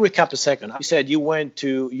 Let me recap a second. You said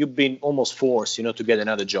you've been almost forced, you know, to get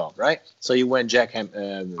another job, right? So you went ran a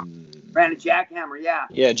jackhammer, yeah.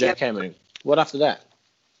 Yeah, jackhammering. What after that?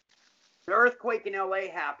 The earthquake in LA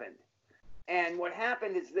happened. And what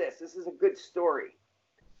happened is this is a good story.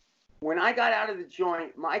 When I got out of the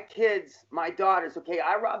joint, my kids, my daughters, okay,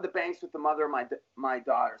 I robbed the banks with the mother of my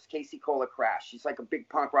daughters, Casey Cola Crash. She's like a big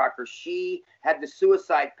punk rocker. She had the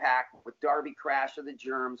suicide pact with Darby Crash of the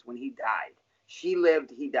Germs when he died. She lived,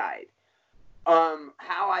 he died.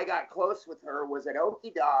 How I got close with her was at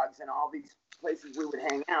Okie Dogs and all these places we would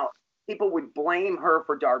hang out. People would blame her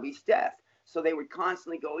for Darby's death. So they would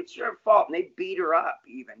constantly go, it's your fault. And they'd beat her up,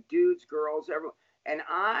 even dudes, girls, everyone. And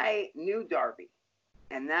I knew Darby.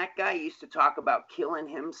 And that guy used to talk about killing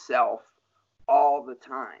himself all the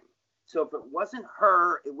time. So if it wasn't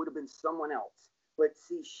her, it would have been someone else. But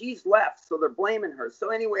see, she's left, so they're blaming her. So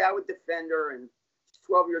anyway, I would defend her, and she's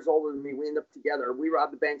 12 years older than me. We end up together. We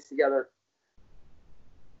robbed the banks together.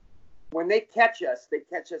 When they catch us,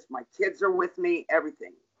 my kids are with me,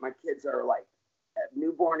 everything. My kids are like a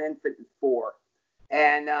newborn infant and 4.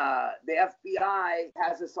 And the FBI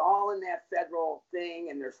has us all in that federal thing,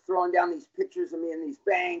 and they're throwing down these pictures of me in these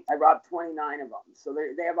banks. I robbed 29 of them. So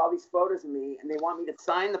they have all these photos of me, and they want me to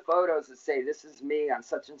sign the photos and say, this is me on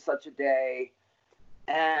such and such a day.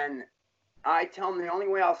 And I tell them the only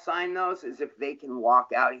way I'll sign those is if they can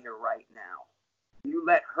walk out of here right now. You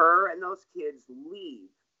let her and those kids leave,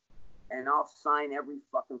 and I'll sign every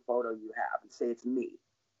fucking photo you have and say it's me.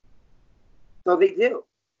 So they do.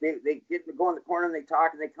 They get to go in the corner and they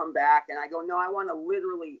talk and they come back. And I go, no, I want to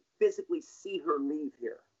literally physically see her leave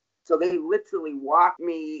here. So they literally walk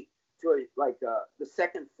me to the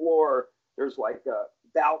second floor. There's like a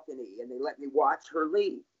balcony and they let me watch her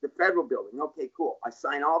leave the federal building. Okay, cool. I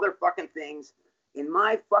sign all their fucking things. In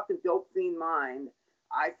my fucking dope fiend mind,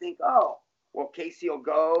 I think, oh, well, Casey will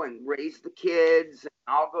go and raise the kids. And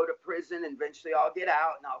I'll go to prison and eventually I'll get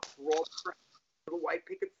out and I'll roll a white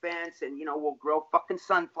picket fence and, you know, we'll grow fucking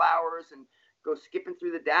sunflowers and go skipping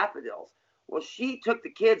through the daffodils. Well, she took the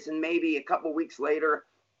kids and maybe a couple weeks later,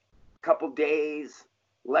 a couple days,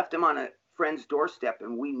 left them on a friend's doorstep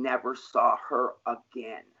and we never saw her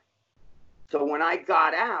again. So when I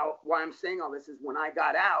got out, why I'm saying all this is when I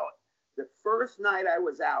got out, the first night I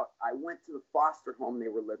was out, I went to the foster home they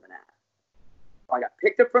were living at. I got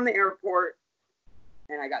picked up from the airport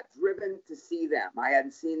and I got driven to see them. I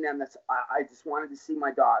hadn't seen them. I just wanted to see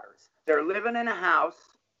my daughters. They're living in a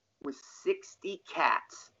house with 60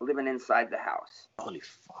 cats living inside the house. Holy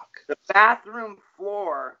fuck. The bathroom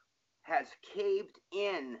floor has caved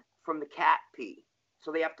in from the cat pee.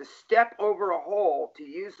 So they have to step over a hole to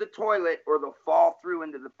use the toilet or they'll fall through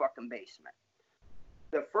into the fucking basement.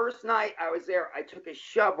 The first night I was there, I took a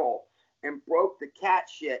shovel and broke the cat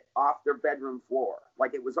shit off their bedroom floor.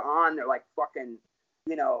 Like it was on, they're like fucking,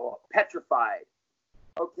 petrified.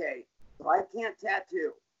 Okay, so I can't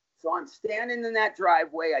tattoo. So I'm standing in that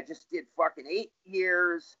driveway. I just did fucking 8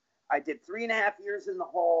 years. I did 3.5 years in the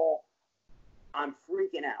hole. I'm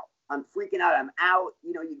freaking out. I'm out.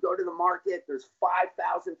 You go to the market, there's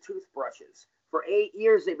 5,000 toothbrushes. For 8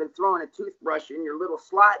 years, they've been throwing a toothbrush in your little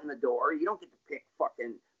slot in the door. You don't get to pick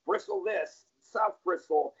fucking bristle this, south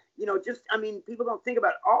bristle. People don't think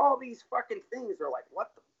about all these fucking things. They're like,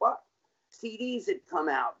 what the fuck? CDs had come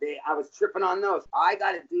out. I was tripping on those. I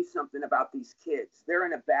got to do something about these kids. They're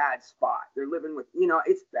in a bad spot. They're living with,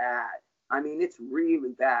 it's bad. It's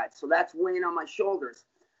really bad. So that's weighing on my shoulders.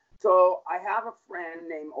 So I have a friend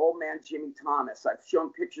named Old Man Jimmy Thomas. I've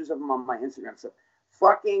shown pictures of him on my Instagram. So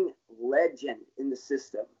fucking legend in the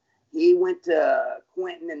system. He went to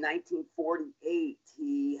Quentin in 1948.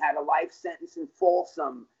 He had a life sentence in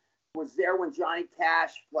Folsom. Was there when Johnny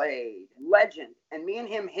Cash played. Legend. And me and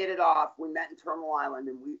him hit it off. We met in Terminal Island,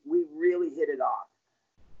 and we really hit it off.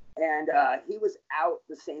 And he was out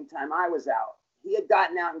the same time I was out. He had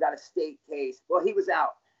gotten out and got a state case. Well, he was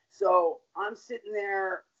out. So I'm sitting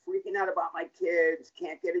there freaking out about my kids,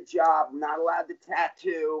 can't get a job, I'm not allowed to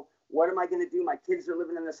tattoo. What am I going to do? My kids are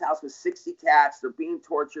living in this house with 60 cats. They're being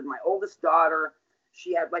tortured. My oldest daughter,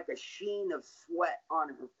 she had like a sheen of sweat on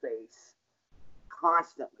her face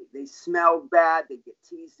constantly. They smelled bad. They get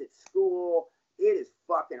teased at school. It is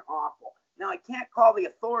fucking awful. Now, I can't call the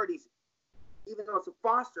authorities, even though it's a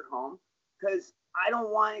foster home, because I don't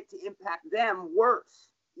want it to impact them worse.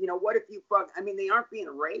 What if you they aren't being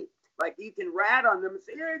raped. Like, you can rat on them and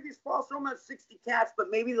say, hey, this foster home has 60 cats, but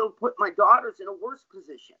maybe they'll put my daughters in a worse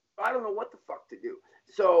position. I don't know what the fuck to do.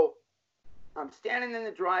 So I'm standing in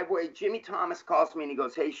the driveway. Jimmy Thomas calls me and he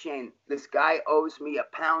goes, hey, Shane, this guy owes me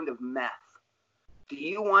a pound of meth. Do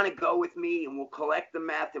you want to go with me and we'll collect the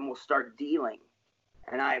meth and we'll start dealing?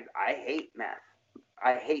 And I hate meth.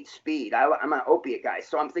 I hate speed. I'm an opiate guy.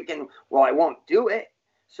 So I'm thinking, well, I won't do it.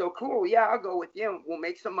 So cool. Yeah, I'll go with you. We'll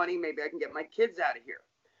make some money. Maybe I can get my kids out of here.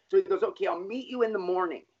 So he goes, okay, I'll meet you in the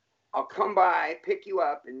morning. I'll come by, pick you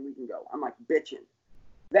up, and we can go. I'm like, bitching.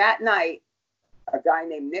 That night, a guy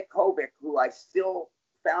named Nick Hovick, who I still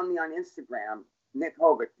found me on Instagram, Nick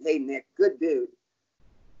Hovick, hey, Nick, good dude,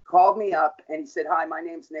 called me up, and he said, hi, my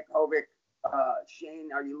name's Nick Hovick. Shane,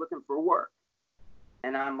 are you looking for work?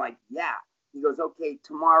 And I'm like, yeah. He goes, okay,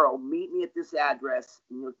 tomorrow, meet me at this address,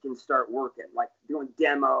 and you can start working, like doing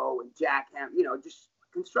demo and jackhammer, just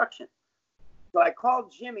construction. So I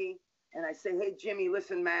called Jimmy, and I say, hey, Jimmy,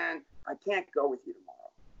 listen, man, I can't go with you tomorrow.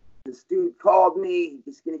 This dude called me.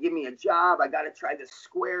 He's going to give me a job. I got to try this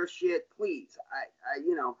square shit, please.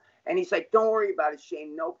 And he's like, don't worry about it,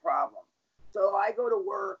 Shane, no problem. So I go to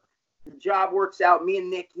work. The job works out. Me and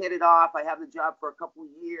Nick hit it off. I have the job for a couple of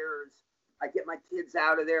years. I get my kids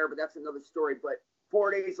out of there, but that's another story. But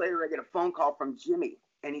 4 days later, I get a phone call from Jimmy,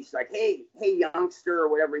 and he's like, hey, youngster, or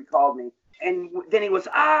whatever he called me. And then he was,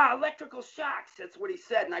 electrical shocks. That's what he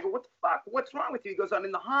said. And I go, what the fuck? What's wrong with you? He goes, I'm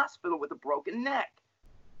in the hospital with a broken neck.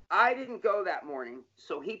 I didn't go that morning.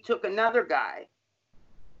 So he took another guy,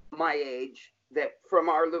 my age, that from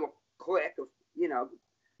our little clique of,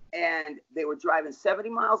 and they were driving 70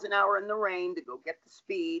 miles an hour in the rain to go get the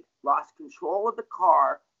speed, lost control of the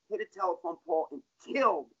car, hit a telephone pole, and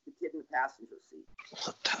killed the kid in the passenger seat.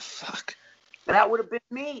 What the fuck? That would have been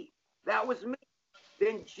me. That was me.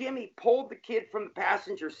 Then Jimmy pulled the kid from the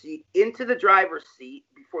passenger seat into the driver's seat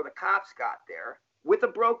before the cops got there, with a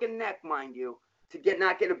broken neck, mind you, to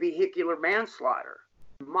not get a vehicular manslaughter.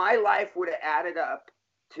 My life would have added up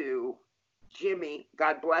to Jimmy,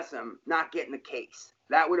 God bless him, not getting the case.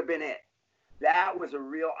 That would have been it. That was a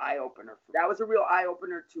real eye-opener. That was a real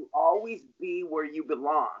eye-opener to always be where you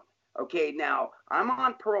belong. Okay, now, I'm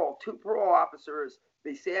on parole, 2 parole officers.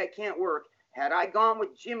 They say I can't work. Had I gone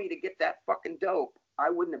with Jimmy to get that fucking dope, I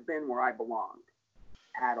wouldn't have been where I belonged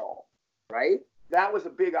at all, right? That was a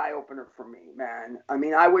big eye-opener for me, man.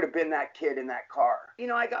 I would have been that kid in that car.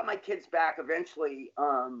 I got my kids back eventually.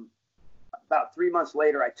 About 3 months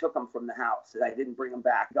later, I took them from the house. I didn't bring them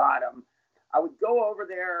back, got them. I would go over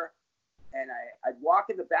there, and I'd walk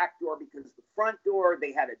in the back door because the front door,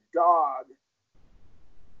 they had a dog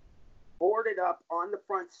boarded up on the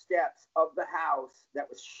front steps of the house that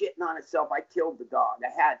was shitting on itself. I killed the dog.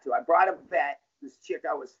 I had to. I brought a vet, this chick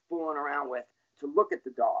I was fooling around with, to look at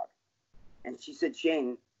the dog. And she said,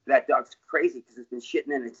 Shane, that dog's crazy because it's been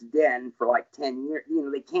shitting in its den for like 10 years.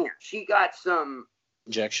 They can't. She got some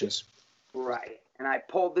injections. Right. And I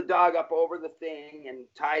pulled the dog up over the thing and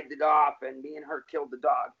tied it off, and me and her killed the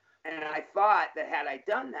dog. And I thought that had I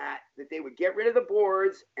done that they would get rid of the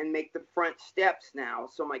boards and make the front steps now,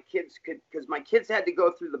 so my kids could, because my kids had to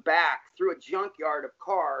go through the back, through a junkyard of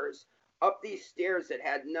cars, up these stairs that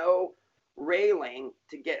had no railing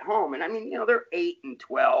to get home. And I mean, they're 8 and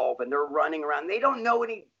 12 and they're running around. They don't know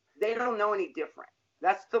any different.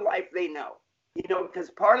 That's the life they know.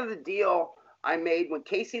 Because part of the deal I made when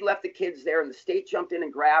Casey left the kids there and the state jumped in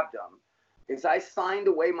and grabbed them is I signed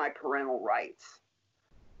away my parental rights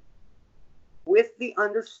with the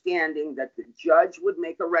understanding that the judge would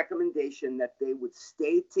make a recommendation that they would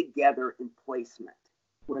stay together in placement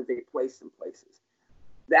when they place them places.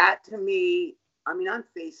 That to me, I mean, I'm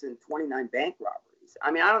facing 29 bank robberies.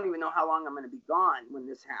 I mean, I don't even know how long I'm going to be gone when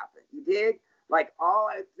this happened. You dig? Like, all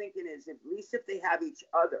I'm thinking is, at least if they have each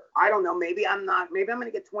other, I don't know, maybe I'm going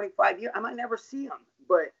to get 25 years. I might never see them,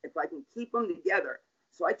 but if I can keep them together.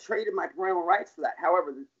 So I traded my parental rights for that.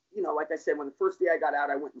 However, like I said, when the first day I got out,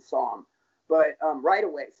 I went and saw them. But right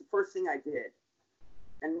away, it's the first thing I did.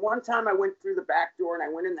 And one time I went through the back door and I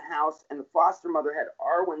went in the house, and the foster mother had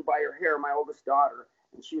Arwen by her hair, my oldest daughter,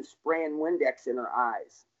 and she was spraying Windex in her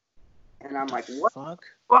eyes. And I'm like, what the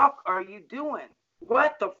fuck are you doing?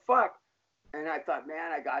 What the fuck? And I thought,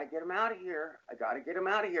 man, I got to get him out of here.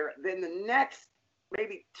 Then the next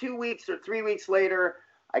maybe 2 weeks or 3 weeks later,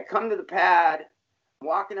 I come to the pad,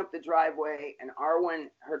 walking up the driveway, and Arwen,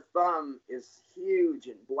 her thumb is huge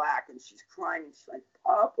and black, and she's crying. And she's like,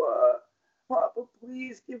 Papa,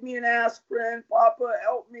 please give me an aspirin. Papa,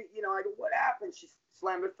 help me. I go, what happened? She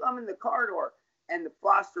slammed her thumb in the car door, and the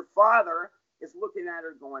foster father is looking at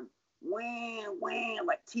her going, wah,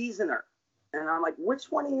 like teasing her. And I'm like,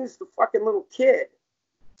 which one of you is the fucking little kid?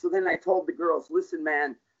 So then I told the girls, listen,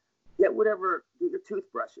 man, get your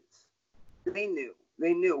toothbrushes. They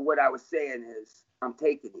knew what I was saying is, I'm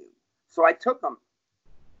taking you. So I took them.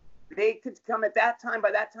 They could come at that time.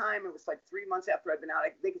 By that time, it was like 3 months after I'd been out.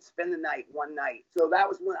 They could spend the night one night. So that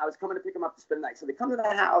was when I was coming to pick them up to spend the night. So they come to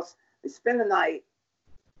the house. They spend the night.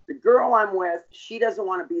 The girl I'm with, she doesn't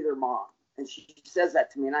want to be their mom. And she says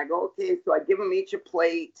that to me. And I go, okay. So I give them each a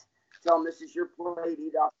plate. Tell them this is your plate.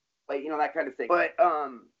 Eat off the plate. That kind of thing. But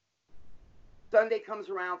Sunday comes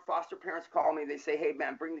around. Foster parents call me. They say, hey,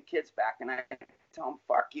 man, bring the kids back. And I tell them,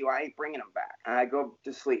 fuck you. I ain't bringing them back. And I go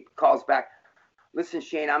to sleep. Calls back. Listen,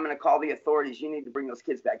 Shane, I'm going to call the authorities. You need to bring those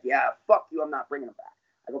kids back. Yeah, fuck you. I'm not bringing them back.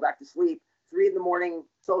 I go back to sleep. 3 a.m,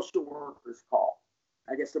 social workers call.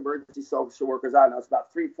 I guess emergency social workers. I don't know. It's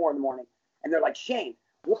about 3, 4 a.m. And they're like, Shane,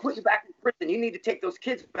 we'll put you back in prison. You need to take those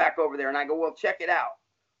kids back over there. And I go, well, check it out.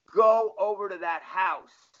 Go over to that house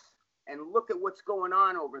and look at what's going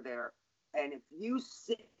on over there. And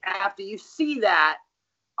after you see that,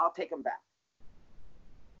 I'll take them back.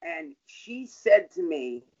 And she said to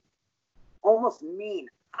me, almost mean,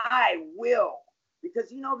 I will. Because,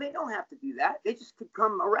 they don't have to do that. They just could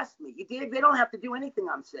come arrest me. You dig? They don't have to do anything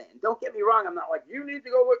I'm saying. Don't get me wrong. I'm not like, you need to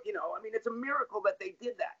go look, I mean, it's a miracle that they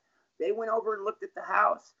did that. They went over and looked at the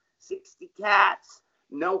house, 60 cats,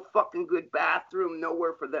 no fucking good bathroom,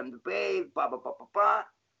 nowhere for them to bathe, blah, blah, blah, blah, blah.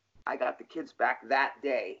 I got the kids back that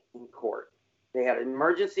day in court. They had an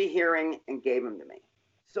emergency hearing and gave them to me.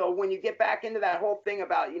 So when you get back into that whole thing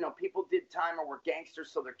about, people did time or were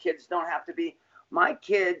gangsters so their kids don't have to be. My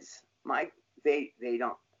kids, they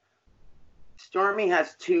don't. Stormy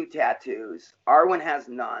has 2 tattoos. Arwen has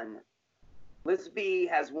none. Lisby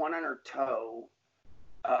has one on her toe.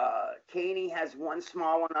 Caney has one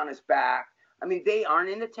small one on his back. I mean, they aren't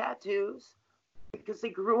into tattoos because they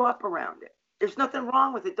grew up around it. There's nothing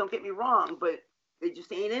wrong with it, don't get me wrong, but they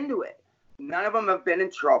just ain't into it. None of them have been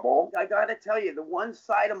in trouble. I got to tell you, the one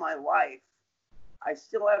side of my life, I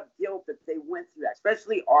still have guilt that they went through that,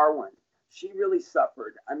 especially Arwen. She really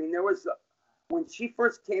suffered. I mean, when she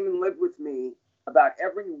first came and lived with me, about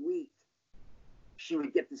every week, she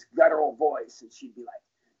would get this guttural voice, and she'd be like,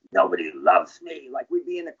 nobody loves me. Like, we'd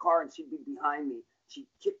be in the car, and she'd be behind me. She'd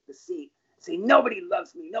kick the seat, say, nobody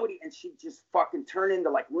loves me, nobody. And she'd just fucking turn into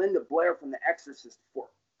like Linda Blair from The Exorcist for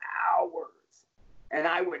hours. And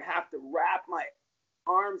I would have to wrap my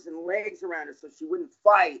arms and legs around her so she wouldn't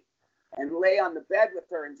fight and lay on the bed with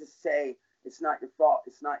her and just say, it's not your fault.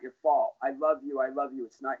 It's not your fault. I love you. I love you.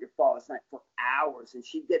 It's not your fault. It's not, for hours. And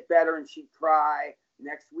she'd get better and she'd cry.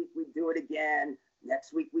 Next week we'd do it again.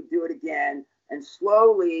 Next week we'd do it again. And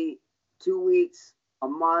slowly, 2 weeks, a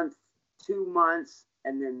month, 2 months,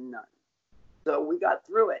 and then none. So we got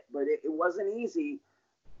through it, but it wasn't easy,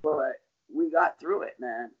 but we got through it,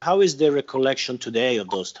 man. How is the recollection today of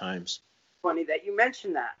those times? Funny that you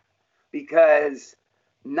mentioned that, because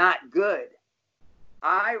not good.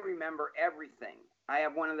 I remember everything. I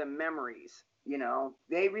have one of the memories, you know.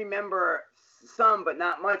 They remember some, but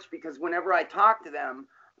not much, because whenever I talk to them,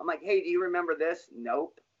 I'm like, hey, do you remember this?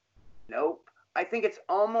 Nope. Nope. I think it's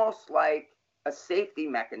almost like a safety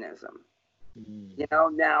mechanism. You know,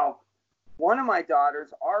 now, one of my daughters,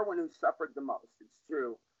 our one who suffered the most, it's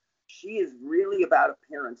true, she is really about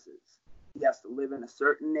appearances. She has to live in a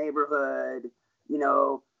certain neighborhood, you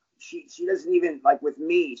know. She doesn't even, like with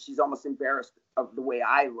me, she's almost embarrassed of the way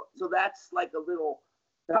I look. So that's like a little,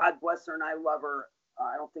 God bless her, and I love her.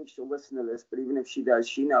 I don't think she'll listen to this, but even if she does,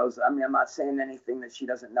 she knows. I mean, I'm not saying anything that she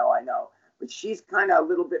doesn't know, I know. But she's kind of a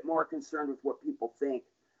little bit more concerned with what people think.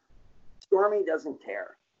 Stormy doesn't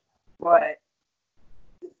care. But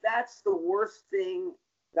if that's the worst thing,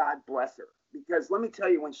 God bless her. Because let me tell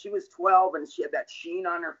you, when she was 12 and she had that sheen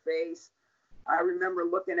on her face, I remember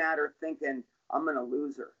looking at her thinking, I'm going to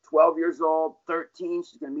lose her. 12 years old, 13,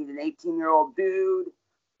 she's going to meet an 18-year-old dude.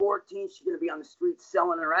 14, she's going to be on the street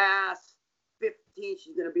selling her ass. 15,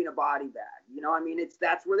 she's going to be in a body bag. You know, I mean,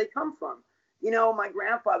 that's where they come from. You know, my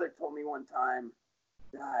grandfather told me one time,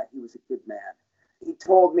 God, he was a good man. He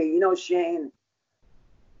told me, you know, Shane,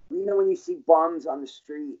 you know, when you see bums on the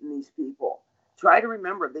street and these people, try to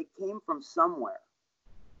remember they came from somewhere.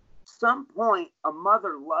 Some point, a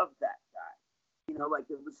mother loved that guy. You know, like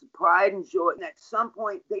it was pride and joy. And at some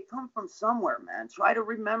point, they come from somewhere, man. Try to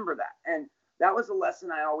remember that. And that was a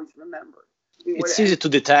lesson I always remembered. It's easy to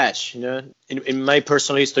detach, you know. In my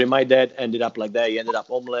personal history, my dad ended up like that. He ended up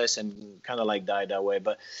homeless and kind of like died that way.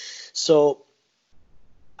 But so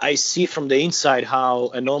I see from the inside how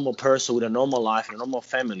a normal person with a normal life and a normal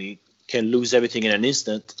family can lose everything in an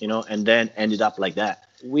instant, you know, and then ended up like that.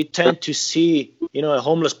 We tend to see, you know, a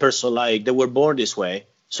homeless person like they were born this way.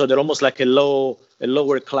 So they're almost like a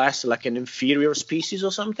lower class, like an inferior species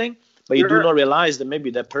or something. But you do not realize that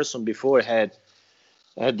maybe that person before had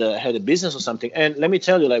a business or something. And let me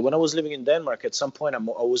tell you, like when I was living in Denmark, at some point I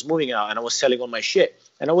was moving out and I was selling all my shit.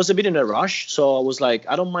 And I was a bit in a rush. So I was like,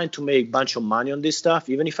 I don't mind to make a bunch of money on this stuff,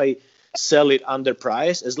 even if I sell it under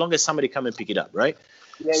price, as long as somebody come and pick it up, right?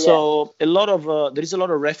 Yeah, so a lot of there is a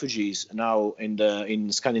lot of refugees now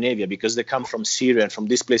in Scandinavia because they come from Syria and from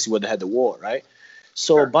this place where they had the war, right?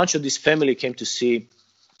 So a bunch of this family came to see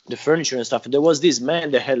the furniture and stuff. And there was this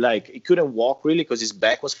man that had like, he couldn't walk really because his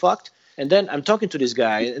back was fucked. And then I'm talking to this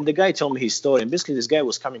guy, and the guy told me his story. And basically, this guy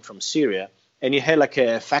was coming from Syria, and he had like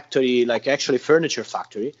a factory, like actually furniture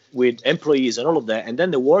factory with employees and all of that. And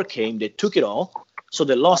then the war came, they took it all. So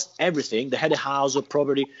they lost everything. They had a house or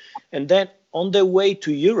property. And then on their way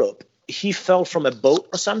to Europe, he fell from a boat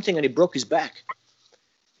or something, and he broke his back.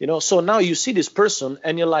 You know, so now you see this person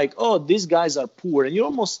and you're like, oh, these guys are poor. And you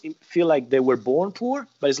almost feel like they were born poor.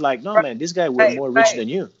 But it's like, no, man, these guys were more rich than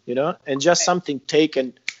you, you know, and just something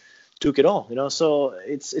took it all, you know. So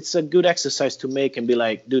it's a good exercise to make and be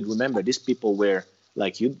like, dude, remember, these people were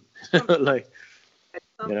like you. Like,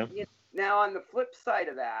 you know. Now, on the flip side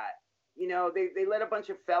of that, you know, they let a bunch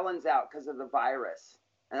of felons out because of the virus.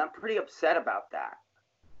 And I'm pretty upset about that.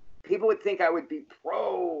 People would think I would be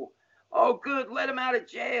pro, oh, good, let them out of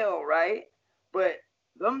jail, right? But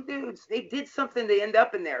them dudes, they did something to end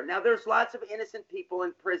up in there. Now, there's lots of innocent people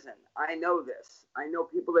in prison. I know this. I know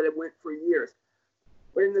people that have went for years.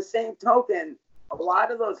 But in the same token, a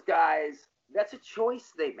lot of those guys, that's a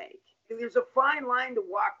choice they make. And there's a fine line to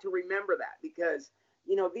walk to remember that because,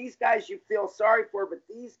 you know, these guys you feel sorry for, but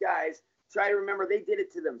these guys try to remember they did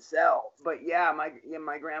it to themselves. But yeah,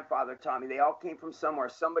 my grandfather taught me they all came from somewhere.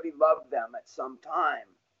 Somebody loved them at some time.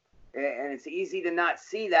 And it's easy to not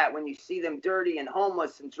see that when you see them dirty and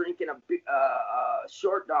homeless and drinking a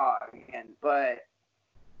short dog. But,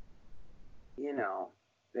 you know,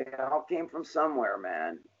 they all came from somewhere,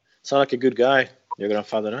 man. Sound like a good guy, your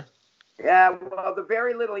grandfather, huh? Yeah, well, the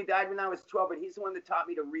very little, he died when I was 12, but he's the one that taught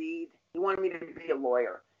me to read. He wanted me to be a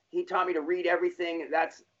lawyer. He taught me to read everything.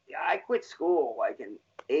 I quit school like in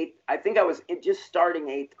 8th. I think I was just starting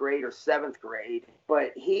 8th grade or 7th grade.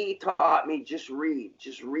 But he taught me just read.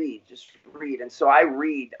 And so I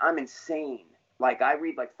read. I'm insane. Like I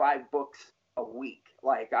read like 5 books a week.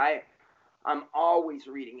 Like I'm always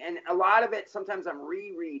reading. And a lot of it, sometimes I'm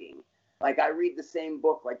rereading. Like I read the same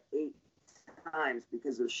book like 8 times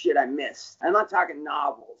because of shit I missed. I'm not talking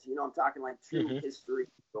novels. You know, I'm talking like true history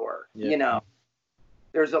or, you know.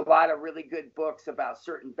 There's a lot of really good books about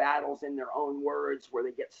certain battles in their own words where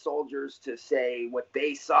they get soldiers to say what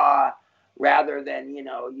they saw rather than, you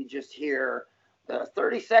know, you just hear the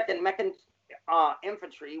 32nd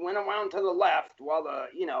infantry went around to the left while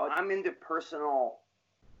I'm into personal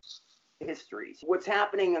histories. What's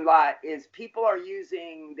happening a lot is people are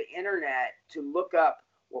using the internet to look up.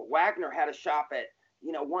 Well, Wagner had a shop at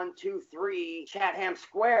 1, 2, 3 Chatham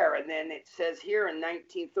Square. And then it says here in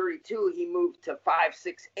 1932, he moved to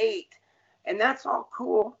 568. And that's all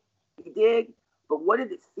cool. You dig? But what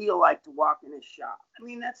did it feel like to walk in his shop? I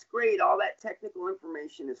mean, that's great. All that technical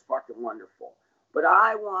information is fucking wonderful. But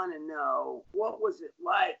I want to know, what was it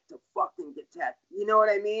like to fucking get tattooed? You know what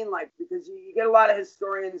I mean? Like, because you get a lot of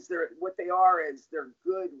historians, what they are is they're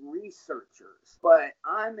good researchers. But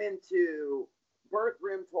I'm into, Bert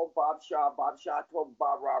Grimm told Bob Shaw told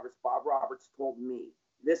Bob Roberts told me,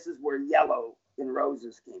 this is where yellow in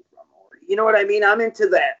roses came from. Or, you know what I mean? I'm into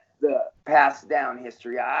that. The passed down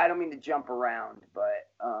history. I don't mean to jump around, but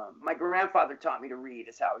my grandfather taught me to read.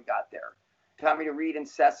 Is how he got there. Taught me to read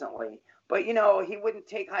incessantly. But, he wouldn't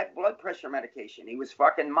take high blood pressure medication. He was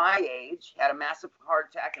fucking my age, had a massive heart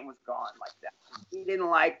attack, and was gone like that. He didn't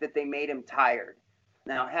like that they made him tired.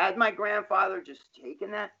 Now, had my grandfather just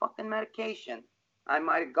taken that fucking medication, I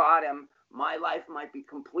might have got him. My life might be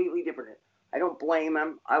completely different. I don't blame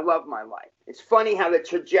him. I love my life. It's funny how the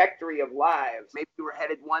trajectory of lives, maybe you were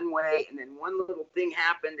headed one way and then one little thing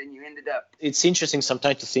happened and you ended up. It's interesting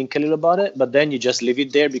sometimes to think a little about it, but then you just leave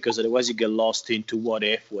it there because otherwise you get lost into what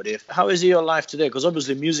if. How is your life today? Because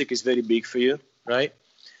obviously music is very big for you, right?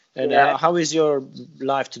 And how is your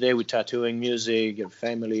life today with tattooing, music, your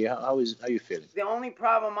family? How are you feeling? The only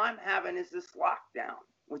problem I'm having is this lockdown,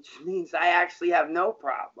 which means I actually have no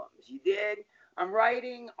problems. You dig? I'm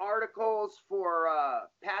writing articles for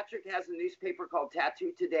Patrick has a newspaper called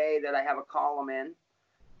Tattoo Today that I have a column in.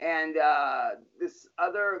 And this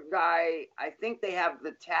other guy, I think they have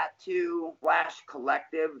the Tattoo Flash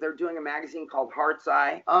Collective. They're doing a magazine called Heart's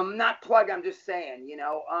Eye. Not plug, I'm just saying,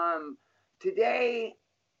 today,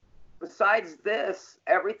 besides this,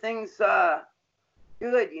 everything's good,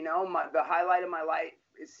 the highlight of my life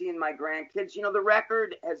is seeing my grandkids. The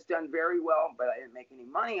record has done very well, but I didn't make any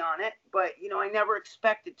money on it. But, I never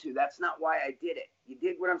expected to. That's not why I did it. You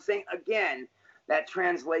dig what I'm saying? Again, that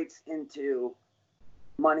translates into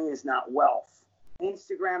money is not wealth.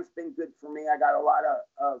 Instagram's been good for me. I got a lot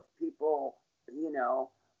of people,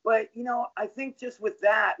 But, I think just with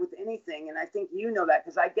that, with anything, and I think you know that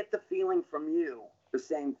because I get the feeling from you, the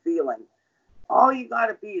same feeling. All you got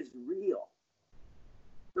to be is real.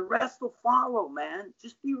 The rest will follow, man.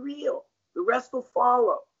 Just be real. The rest will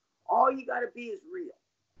follow. All you got to be is real.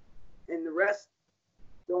 And the rest,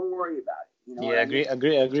 don't worry about it. I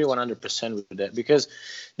agree 100% with that. Because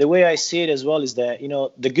the way I see it as well is that,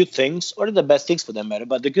 the good things, or the bad things for that matter,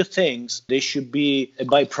 but the good things, they should be a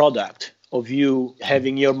byproduct of you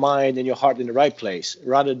having your mind and your heart in the right place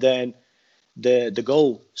rather than the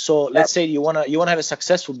goal. So let's say you wanna have a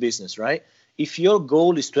successful business, right? If your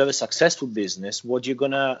goal is to have a successful business, what you're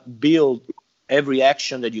going to build, every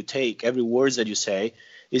action that you take, every words that you say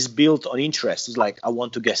is built on interest. It's like, I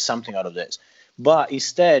want to get something out of this. But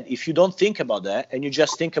instead, if you don't think about that and you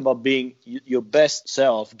just think about being your best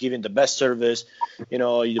self, giving the best service,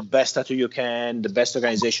 the best tattoo you can, the best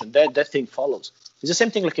organization, that thing follows. It's the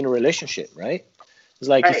same thing like in a relationship, right? It's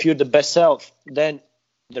like if you're the best self, then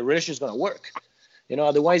the relationship is going to work.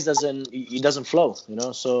 Otherwise it doesn't flow,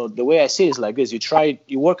 So the way I see it is like this: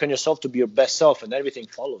 you work on yourself to be your best self, and everything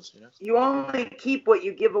follows. You only keep what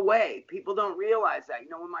you give away. People don't realize that.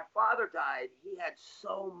 When my father died, he had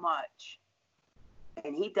so much,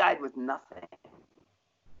 and he died with nothing.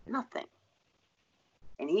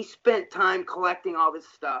 And he spent time collecting all this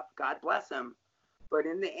stuff. God bless him. But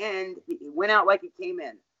in the end, he went out like he came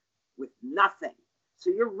in, with nothing. So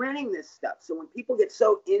you're renting this stuff. So when people get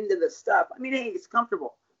so into the stuff, hey, it's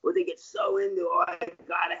comfortable. But they get so into, I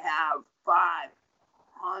got to have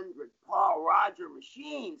 500 Paul Roger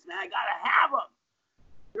machines. Man, I got to have them.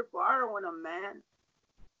 You're borrowing them, man,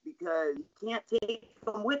 because you can't take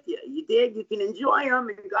them with you. You dig? You can enjoy them.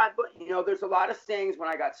 And God, but, there's a lot of things when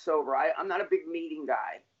I got sober. I'm not a big meeting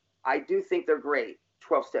guy. I do think they're great,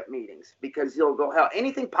 12-step meetings, because they'll help.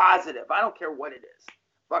 Anything positive, I don't care what it is.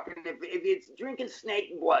 Fucking if it's drinking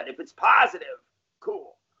snake blood, if it's positive,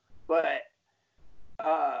 cool. But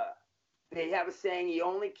they have a saying, you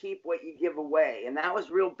only keep what you give away. And that was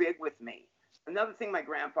real big with me. Another thing my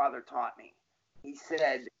grandfather taught me, he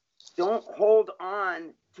said, don't hold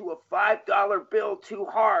on to a $5 bill too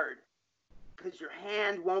hard because your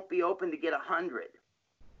hand won't be open to get 100.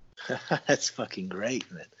 That's fucking great,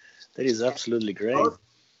 man. That is absolutely great. Those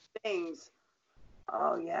things,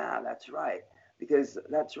 oh yeah, that's right. Because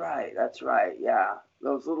that's right. Yeah,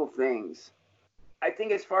 those little things. I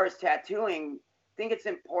think as far as tattooing, I think it's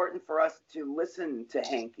important for us to listen to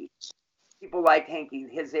Hanky. People like Hanky,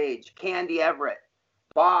 his age, Candy Everett,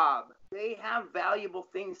 Bob. They have valuable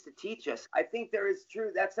things to teach us. I think there is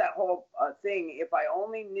true. That's that whole thing. If I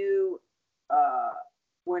only knew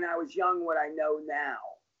when I was young what I know now.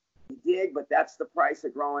 You dig? But that's the price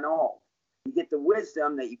of growing old. You get the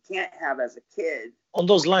wisdom that you can't have as a kid. On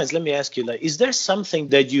those lines, let me ask you, like, is there something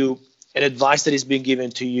that an advice that is being given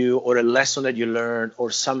to you, or a lesson that you learned,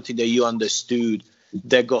 or something that you understood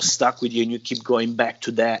that got stuck with you and you keep going back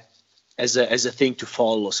to that as a thing to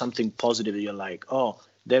follow, something positive that you're like, oh,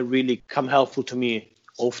 that really come helpful to me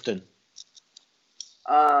often?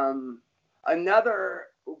 Another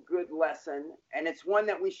good lesson, and it's one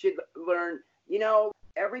that we should learn,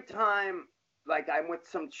 every time, like, I'm with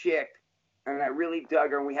some chick and I really dug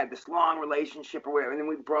her and we had this long relationship or whatever, and then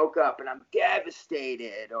we broke up and I'm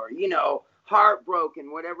devastated or,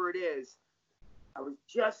 heartbroken, whatever it is. I was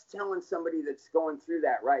just telling somebody that's going through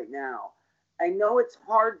that right now. I know it's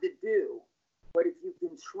hard to do, but if you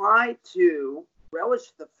can try to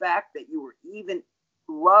relish the fact that you were even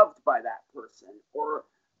loved by that person or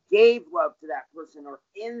gave love to that person or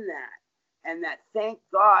in that, and that thank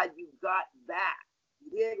God you got back.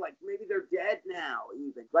 Yeah, like maybe they're dead now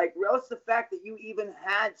even. Like relish the fact that you even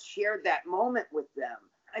had shared that moment with them.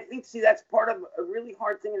 I think, that's part of a really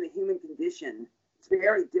hard thing in the human condition. It's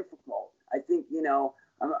very difficult. I think,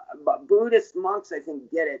 but Buddhist monks, I think,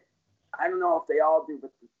 get it. I don't know if they all do,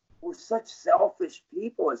 but we're such selfish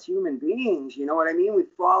people as human beings. You know what I mean? We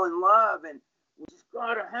fall in love and we just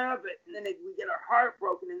gotta have it, and then we get our heart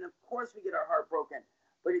broken, and of course we get our heart broken.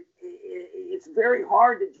 But it's very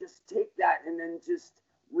hard to just take that and then just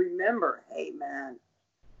remember, hey man,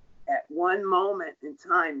 at one moment in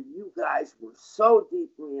time, you guys were so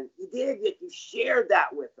deeply in. You shared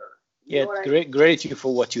that with her. You gratitude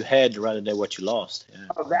for what you had rather than what you lost. Yeah.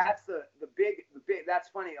 Oh, that's the big. That's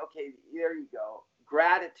funny. Okay, there you go.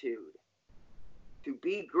 Gratitude. To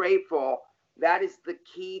be grateful. That is the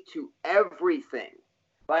key to everything.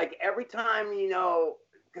 Like every time,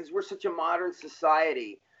 because we're such a modern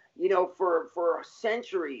society, for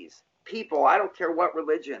centuries, people, I don't care what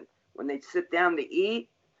religion, when they sit down to eat,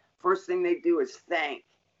 first thing they do is thank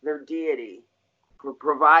their deity for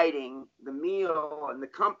providing the meal and the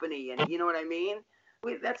company, and you know what I mean?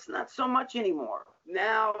 That's not so much anymore.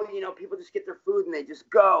 Now, people just get their food and they just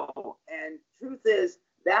go. And truth is,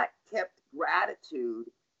 that kept gratitude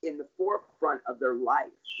in the forefront of their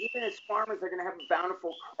life. Even as farmers are going to have a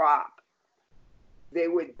bountiful crop, they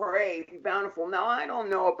would pray, be bountiful. Now, I don't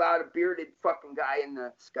know about a bearded fucking guy in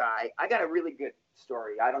the sky. I got a really good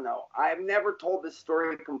story. I don't know. I've never told this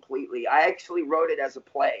story completely. I actually wrote it as a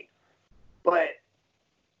play. But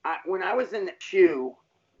when I was in the SHU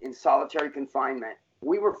in solitary confinement,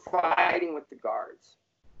 we were fighting with the guards.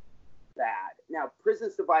 Bad. Now,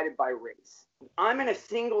 prison's divided by race. I'm in a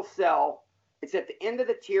single cell. It's at the end of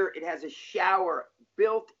the tier. It has a shower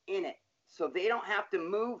built in it. So they don't have to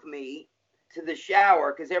move me to the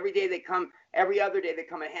shower because every other day they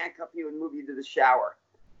come and handcuff you and move you to the shower.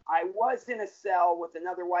 I was in a cell with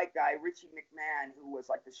another white guy, Richie McMahon, who was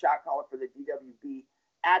like the shot caller for the DWB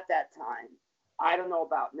at that time. I don't know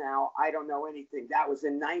about now. I don't know anything. That was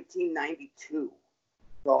in 1992.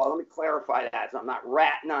 So let me clarify that so I'm not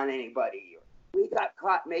ratting on anybody. We got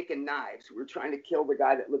caught making knives. We were trying to kill the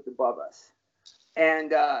guy that lived above us.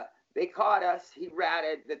 And they caught us. He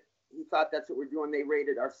ratted that he thought that's what we're doing. They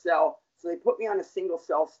raided our cell. So they put me on a single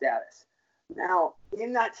cell status. Now,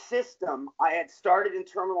 in that system, I had started in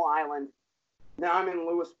Terminal Island. Now I'm in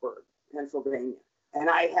Lewisburg, Pennsylvania.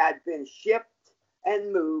 And I had been shipped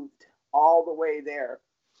and moved all the way there.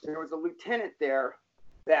 There was a lieutenant there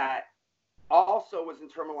that also was in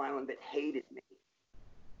Terminal Island that hated me.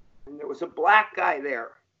 And there was a black guy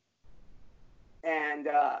there. And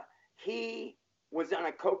he was on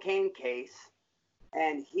a cocaine case.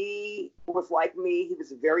 And he was like me. He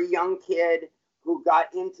was a very young kid who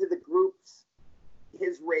got into the groups,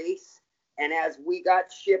 his race. And as we got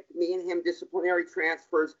shipped, me and him, disciplinary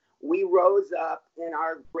transfers, we rose up in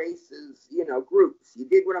our races, groups. You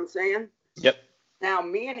dig what I'm saying? Yep. Now,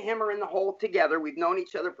 me and him are in the hole together. We've known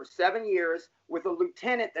each other for 7 years with a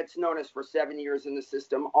lieutenant that's known us for 7 years in the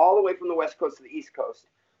system, all the way from the West Coast to the East Coast.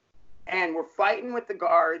 And we're fighting with the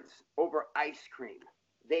guards over ice cream.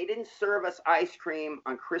 They didn't serve us ice cream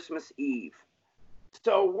on Christmas Eve.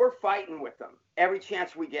 So we're fighting with them every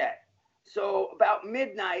chance we get. So about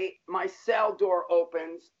midnight, my cell door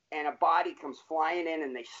opens and a body comes flying in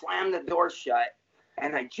and they slam the door shut.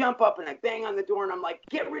 And I jump up and I bang on the door and I'm like,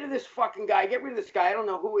 get rid of this fucking guy. Get rid of this guy. I don't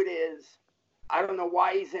know who it is. I don't know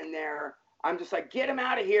why he's in there. I'm just like, get him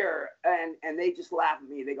out of here. And they just laugh at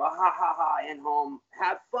me. They go, ha, ha, ha, and home.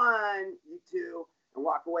 Have fun, you two, and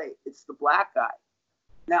walk away. It's the black guy.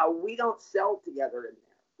 Now, we don't cell together in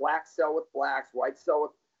there. Black cell with blacks, white cell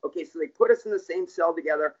with... Okay, so they put us in the same cell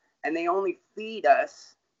together and they only feed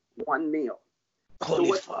us one meal.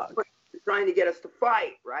 Holy fuck. They're trying to get us to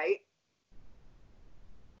fight, right?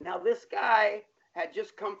 Now, this guy had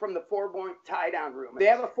just come from the 4-point tie-down room. They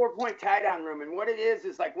have a 4-point tie-down room, and what it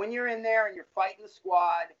is like when you're in there and you're fighting the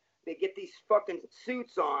squad, they get these fucking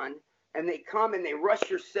suits on, and they come and they rush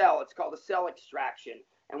your cell. It's called a cell extraction.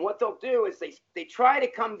 And what they'll do is they try to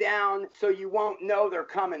come down so you won't know they're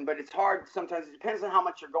coming, but it's hard sometimes. It depends on how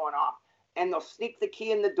much you're going off. And they'll sneak the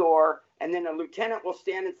key in the door, and then a lieutenant will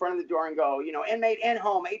stand in front of the door and go, inmate in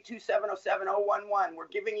home, 82707-011, we're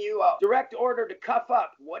giving you a direct order to cuff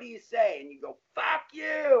up. What do you say? And you go, fuck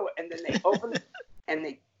you. And then they open it, and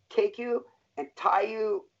they take you and tie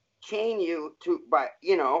you, chain you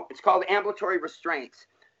it's called ambulatory restraints.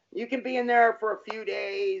 You can be in there for a few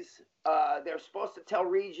days. They're supposed to tell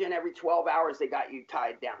Region every 12 hours they got you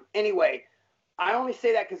tied down. Anyway, I only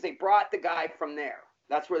say that because they brought the guy from there.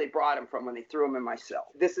 That's where they brought him from when they threw him in my cell.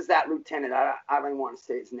 This is that lieutenant. I don't even want to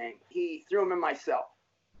say his name. He threw him in my cell.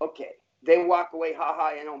 Okay. They walk away,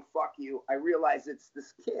 haha, fuck you. I realize it's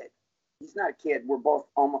this kid. He's not a kid. We're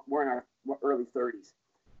in our early 30s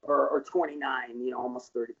or 29,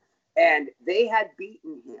 almost 30. And they had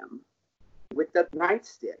beaten him with the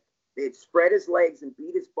nightstick. They had spread his legs and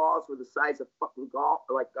beat his balls with the size of fucking golf,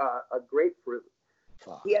 like a grapefruit.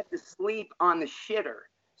 Fuck. He had to sleep on the shitter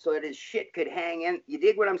so that his shit could hang in. You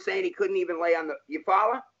dig what I'm saying? He couldn't even lay on you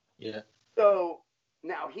follow? Yeah. So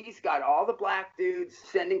now he's got all the black dudes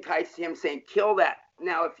sending kites to him saying, kill that.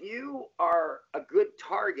 Now, if you are a good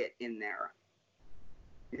target in there,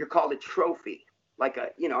 you're called a trophy, like an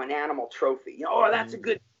animal trophy. That's a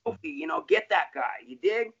good trophy, get that guy. You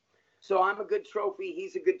dig? So I'm a good trophy.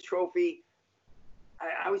 He's a good trophy.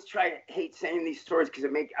 I always hate saying these stories because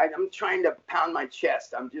I'm trying to pound my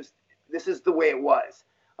chest. This is the way it was.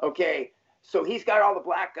 Okay, so he's got all the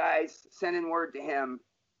black guys sending word to him.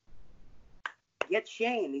 Get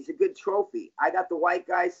Shane, he's a good trophy. I got the white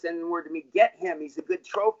guys sending word to me. Get him, he's a good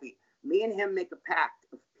trophy. Me and him make a pact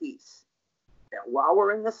of peace. That while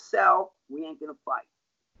we're in the cell, we ain't gonna fight.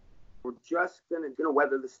 We're just gonna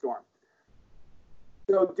weather the storm.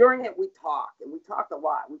 So during it, we talk, and we talk a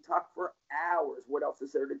lot. We talk for hours. What else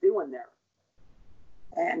is there to do in there?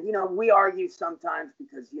 And, we argue sometimes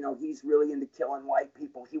because, he's really into killing white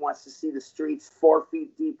people. He wants to see the streets 4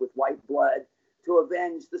 feet deep with white blood to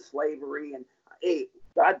avenge the slavery. And, hey,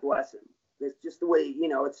 God bless him. It's just the way,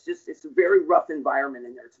 it's a very rough environment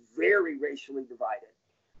in there. It's very racially divided.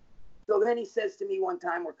 So then he says to me one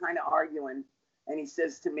time, we're kind of arguing, and he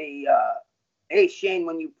says to me, hey, Shane,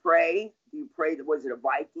 when you pray, do you pray to, was it a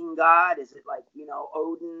Viking god? Is it like,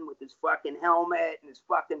 Odin with his fucking helmet and his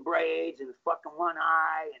fucking braids and his fucking one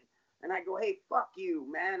eye? And I go, hey, fuck you,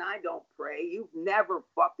 man. I don't pray. You've never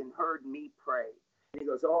fucking heard me pray. And he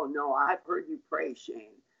goes, oh, no, I've heard you pray,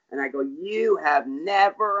 Shane. And I go, you have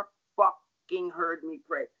never fucking heard me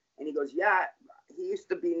pray. And he goes, yeah, he used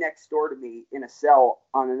to be next door to me in a cell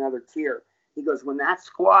on another tier. He goes, when that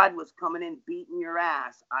squad was coming in beating your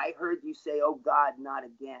ass, I heard you say, oh, God, not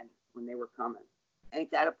again, when they were coming.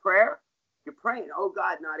 Ain't that a prayer? You're praying, oh,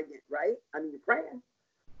 God, not again, right? I mean, you're praying.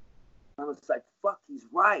 I was like, fuck, he's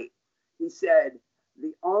right. He said,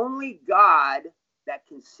 the only God that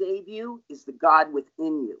can save you is the God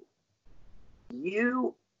within you.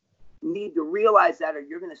 You need to realize that, or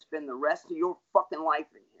you're going to spend the rest of your fucking life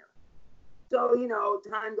in here. So,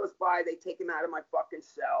 time goes by. They take him out of my fucking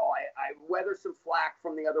cell. I weather some flack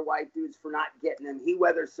from the other white dudes for not getting him. He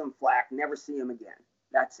weathers some flack. Never see him again.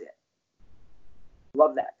 That's it.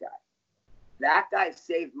 Love that guy. That guy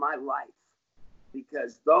saved my life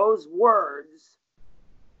because those words,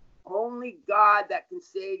 only God that can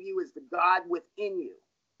save you is the God within you.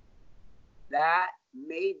 That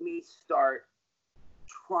made me start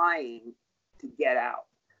trying to get out,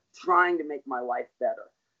 trying to make my life better.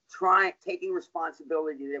 Taking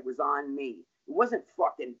responsibility that was on me. It wasn't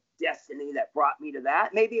fucking destiny that brought me to that.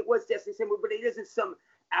 Maybe it was destiny, but it isn't some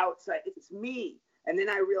outside. It's me. And then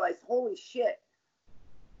I realized, holy shit.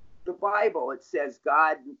 The Bible, it says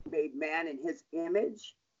God made man in his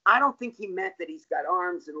image. I don't think he meant that he's got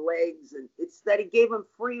arms and legs, and it's that he gave him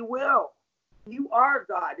free will. You are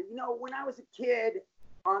God. When I was a kid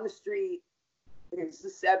on the street, it was the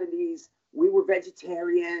 70s, we were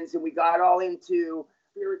vegetarians, and we got all into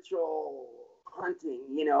spiritual hunting,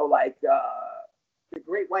 like the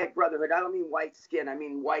Great White Brotherhood. I don't mean white skin, I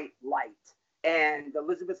mean white light. And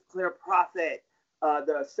Elizabeth Clare Prophet,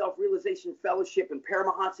 the Self-Realization Fellowship, and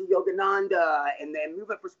Paramahansa Yogananda, and the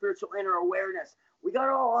Movement for Spiritual Inner Awareness. We got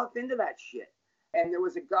all up into that shit. And there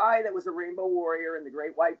was a guy that was a rainbow warrior in the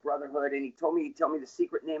Great White Brotherhood, and he'd tell me the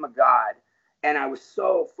secret name of God. And I was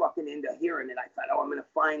so fucking into hearing it. I thought, I'm going to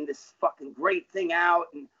find this fucking great thing out,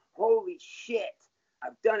 and holy shit.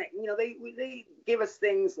 I've done it. You know, they give us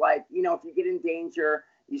things like, you know, if you get in danger,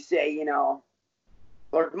 you say, you know,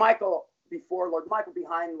 Lord Michael before, Lord Michael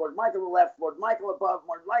behind, Lord Michael to the left, Lord Michael above,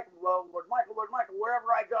 Lord Michael below, Lord Michael, wherever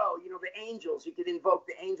I go. You know, the angels, you could invoke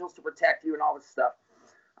the angels to protect you and all this stuff.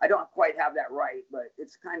 I don't quite have that right, but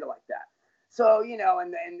it's kind of like that. So, you know,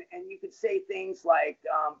 and you could say things like,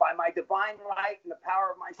 by my divine right and the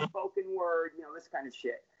power of my spoken word, you know, this kind of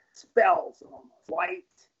shit. Spells, almost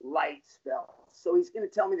light spells. So he's going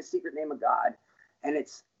to tell me the secret name of God, and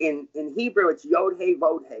it's in Hebrew, it's Yod He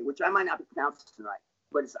Vod He, which I might not be pronouncing tonight,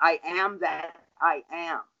 but it's I am that I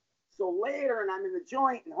am. So later, and I'm in the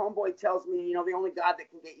joint, and homeboy tells me, you know, the only God that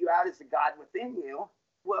can get you out is the God within you.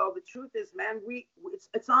 Well, the truth is, man,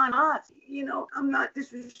 it's on us. You know, I'm not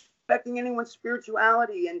disrespecting anyone's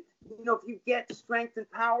spirituality, and you know, if you get strength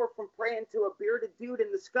and power from praying to a bearded dude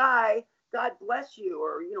in the sky, God bless you,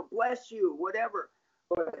 or, you know, bless you, whatever.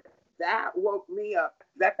 But that woke me up.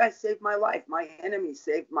 That guy saved my life. My enemy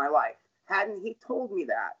saved my life. Hadn't he told me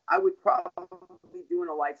that, I would probably be doing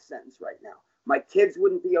a life sentence right now. My kids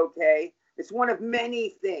wouldn't be okay. It's one of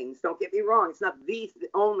many things. Don't get me wrong. It's not the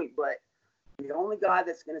only, but the only God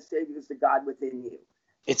that's going to save you is the God within you.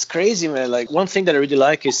 It's crazy, man. Like, one thing that I really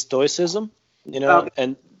like is stoicism, you know,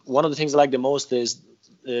 and one of the things I like the most is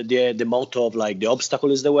the motto of, like, the obstacle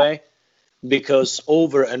is the way. Because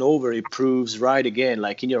over and over it proves right again,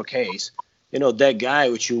 like in your case, you know, that guy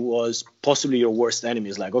which was possibly your worst enemy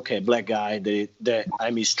is like, okay, black guy,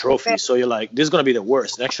 I'm his trophy. So you're like, this is going to be the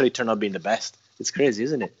worst. It actually turned out being the best. It's crazy,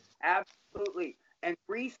 isn't it? Absolutely. And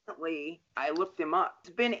recently I looked him up.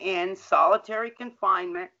 He's been in solitary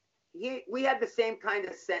confinement. We had the same kind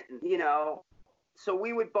of sentence, you know. So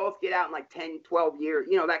we would both get out in like 10, 12 years,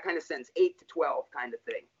 you know, that kind of sentence, 8 to 12 kind of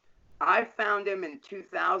thing. I found him in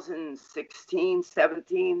 2016,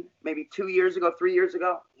 17, maybe 2 years ago, 3 years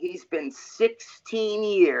ago. He's been 16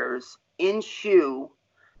 years in SHU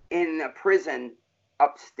in a prison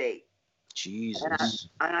upstate. Jesus.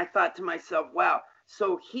 And I thought to myself, wow,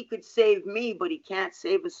 so he could save me, but he can't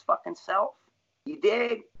save his fucking self. You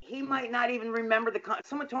dig? He might not even remember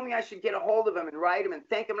someone told me I should get a hold of him and write him and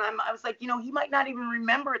thank him. And I was like, you know, he might not even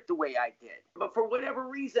remember it the way I did. But for whatever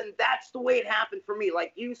reason, that's the way it happened for me.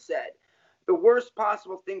 Like you said, the worst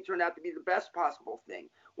possible thing turned out to be the best possible thing.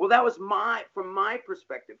 Well, that was from my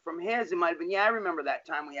perspective. From his, it might have been, yeah, I remember that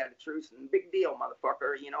time we had a truce and big deal,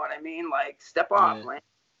 motherfucker. You know what I mean? Like, step off, man.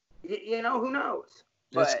 You know, who knows?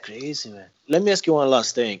 That's crazy, man. Let me ask you one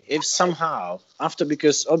last thing. If somehow,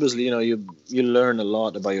 because obviously, you know, you learn a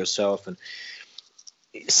lot about yourself, and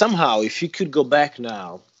somehow, if you could go back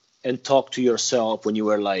now and talk to yourself when you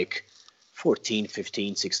were like 14,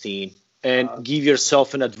 15, 16, and give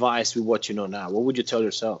yourself an advice with what you know now, what would you tell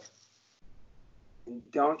yourself?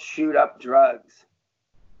 Don't shoot up drugs.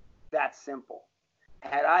 That's simple.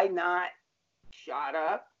 Had I not shot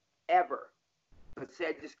up ever, let's say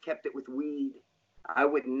I just kept it with weed, I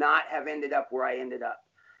would not have ended up where I ended up.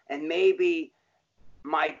 And maybe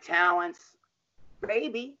my talents,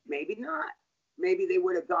 maybe not. Maybe they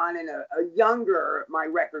would have gone in a younger, my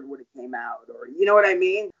record would have came out, or you know what I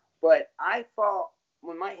mean? But I thought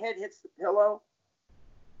when my head hits the pillow,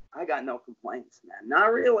 I got no complaints, man.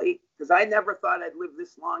 Not really, because I never thought I'd live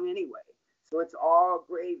this long anyway. So it's all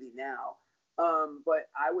gravy now. But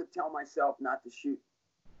I would tell myself not to shoot.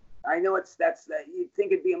 I know you'd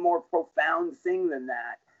think it'd be a more profound thing than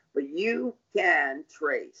that, but you can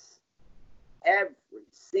trace every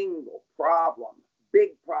single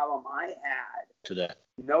big problem I had to that.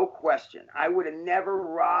 No question. I would have never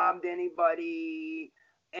robbed anybody,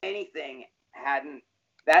 anything hadn't.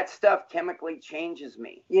 That stuff chemically changes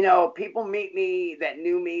me. You know, people meet me that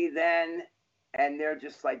knew me then, and they're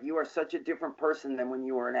just like, you are such a different person than when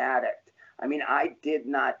you were an addict. I mean, I did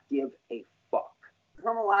not give a fuck.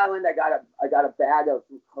 Terminal Island, I got a bag of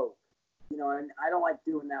coke. You know, and I don't like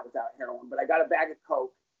doing that without heroin, but I got a bag of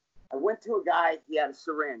coke. I went to a guy, he had a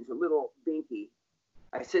syringe, a little binky.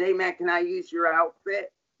 I said, hey, man, can I use your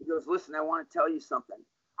outfit? He goes, listen, I want to tell you something.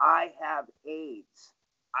 I have AIDS.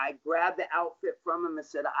 I grabbed the outfit from him and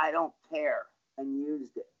said, I don't care, and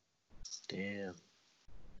used it. Damn.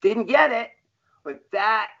 Didn't get it, but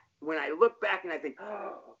that, when I look back and I think,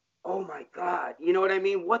 oh my God, you know what I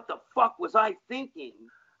mean? What the fuck was I thinking?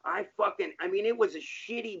 I mean, it was a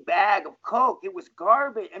shitty bag of coke. It was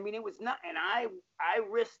garbage. I mean, it was not, and I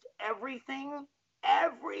risked everything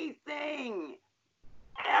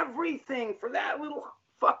for that little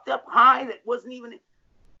fucked up high that wasn't even.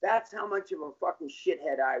 That's how much of a fucking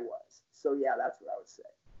shithead I was. So yeah, that's what I would say.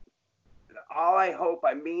 All I hope,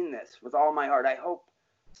 I mean this with all my heart, I hope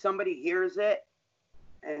somebody hears it,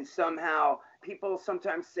 and somehow people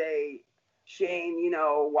sometimes say Shane,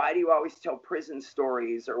 why do you always tell prison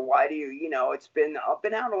stories? Or why do you, it's been, I've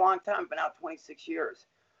been out a long time, been out 26 years.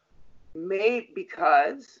 Maybe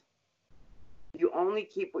because you only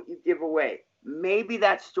keep what you give away. Maybe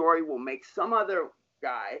that story will make some other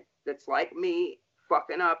guy that's like me,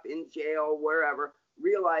 fucking up in jail, wherever,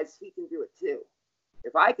 realize he can do it too.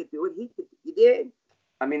 If I could do it, he did.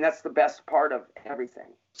 I mean, that's the best part of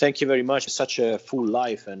everything. Thank you very much. It's such a full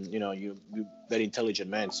life, and you're very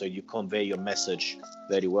intelligent man, so you convey your message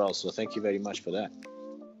very well. So thank you very much for that.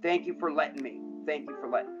 Thank you for letting me.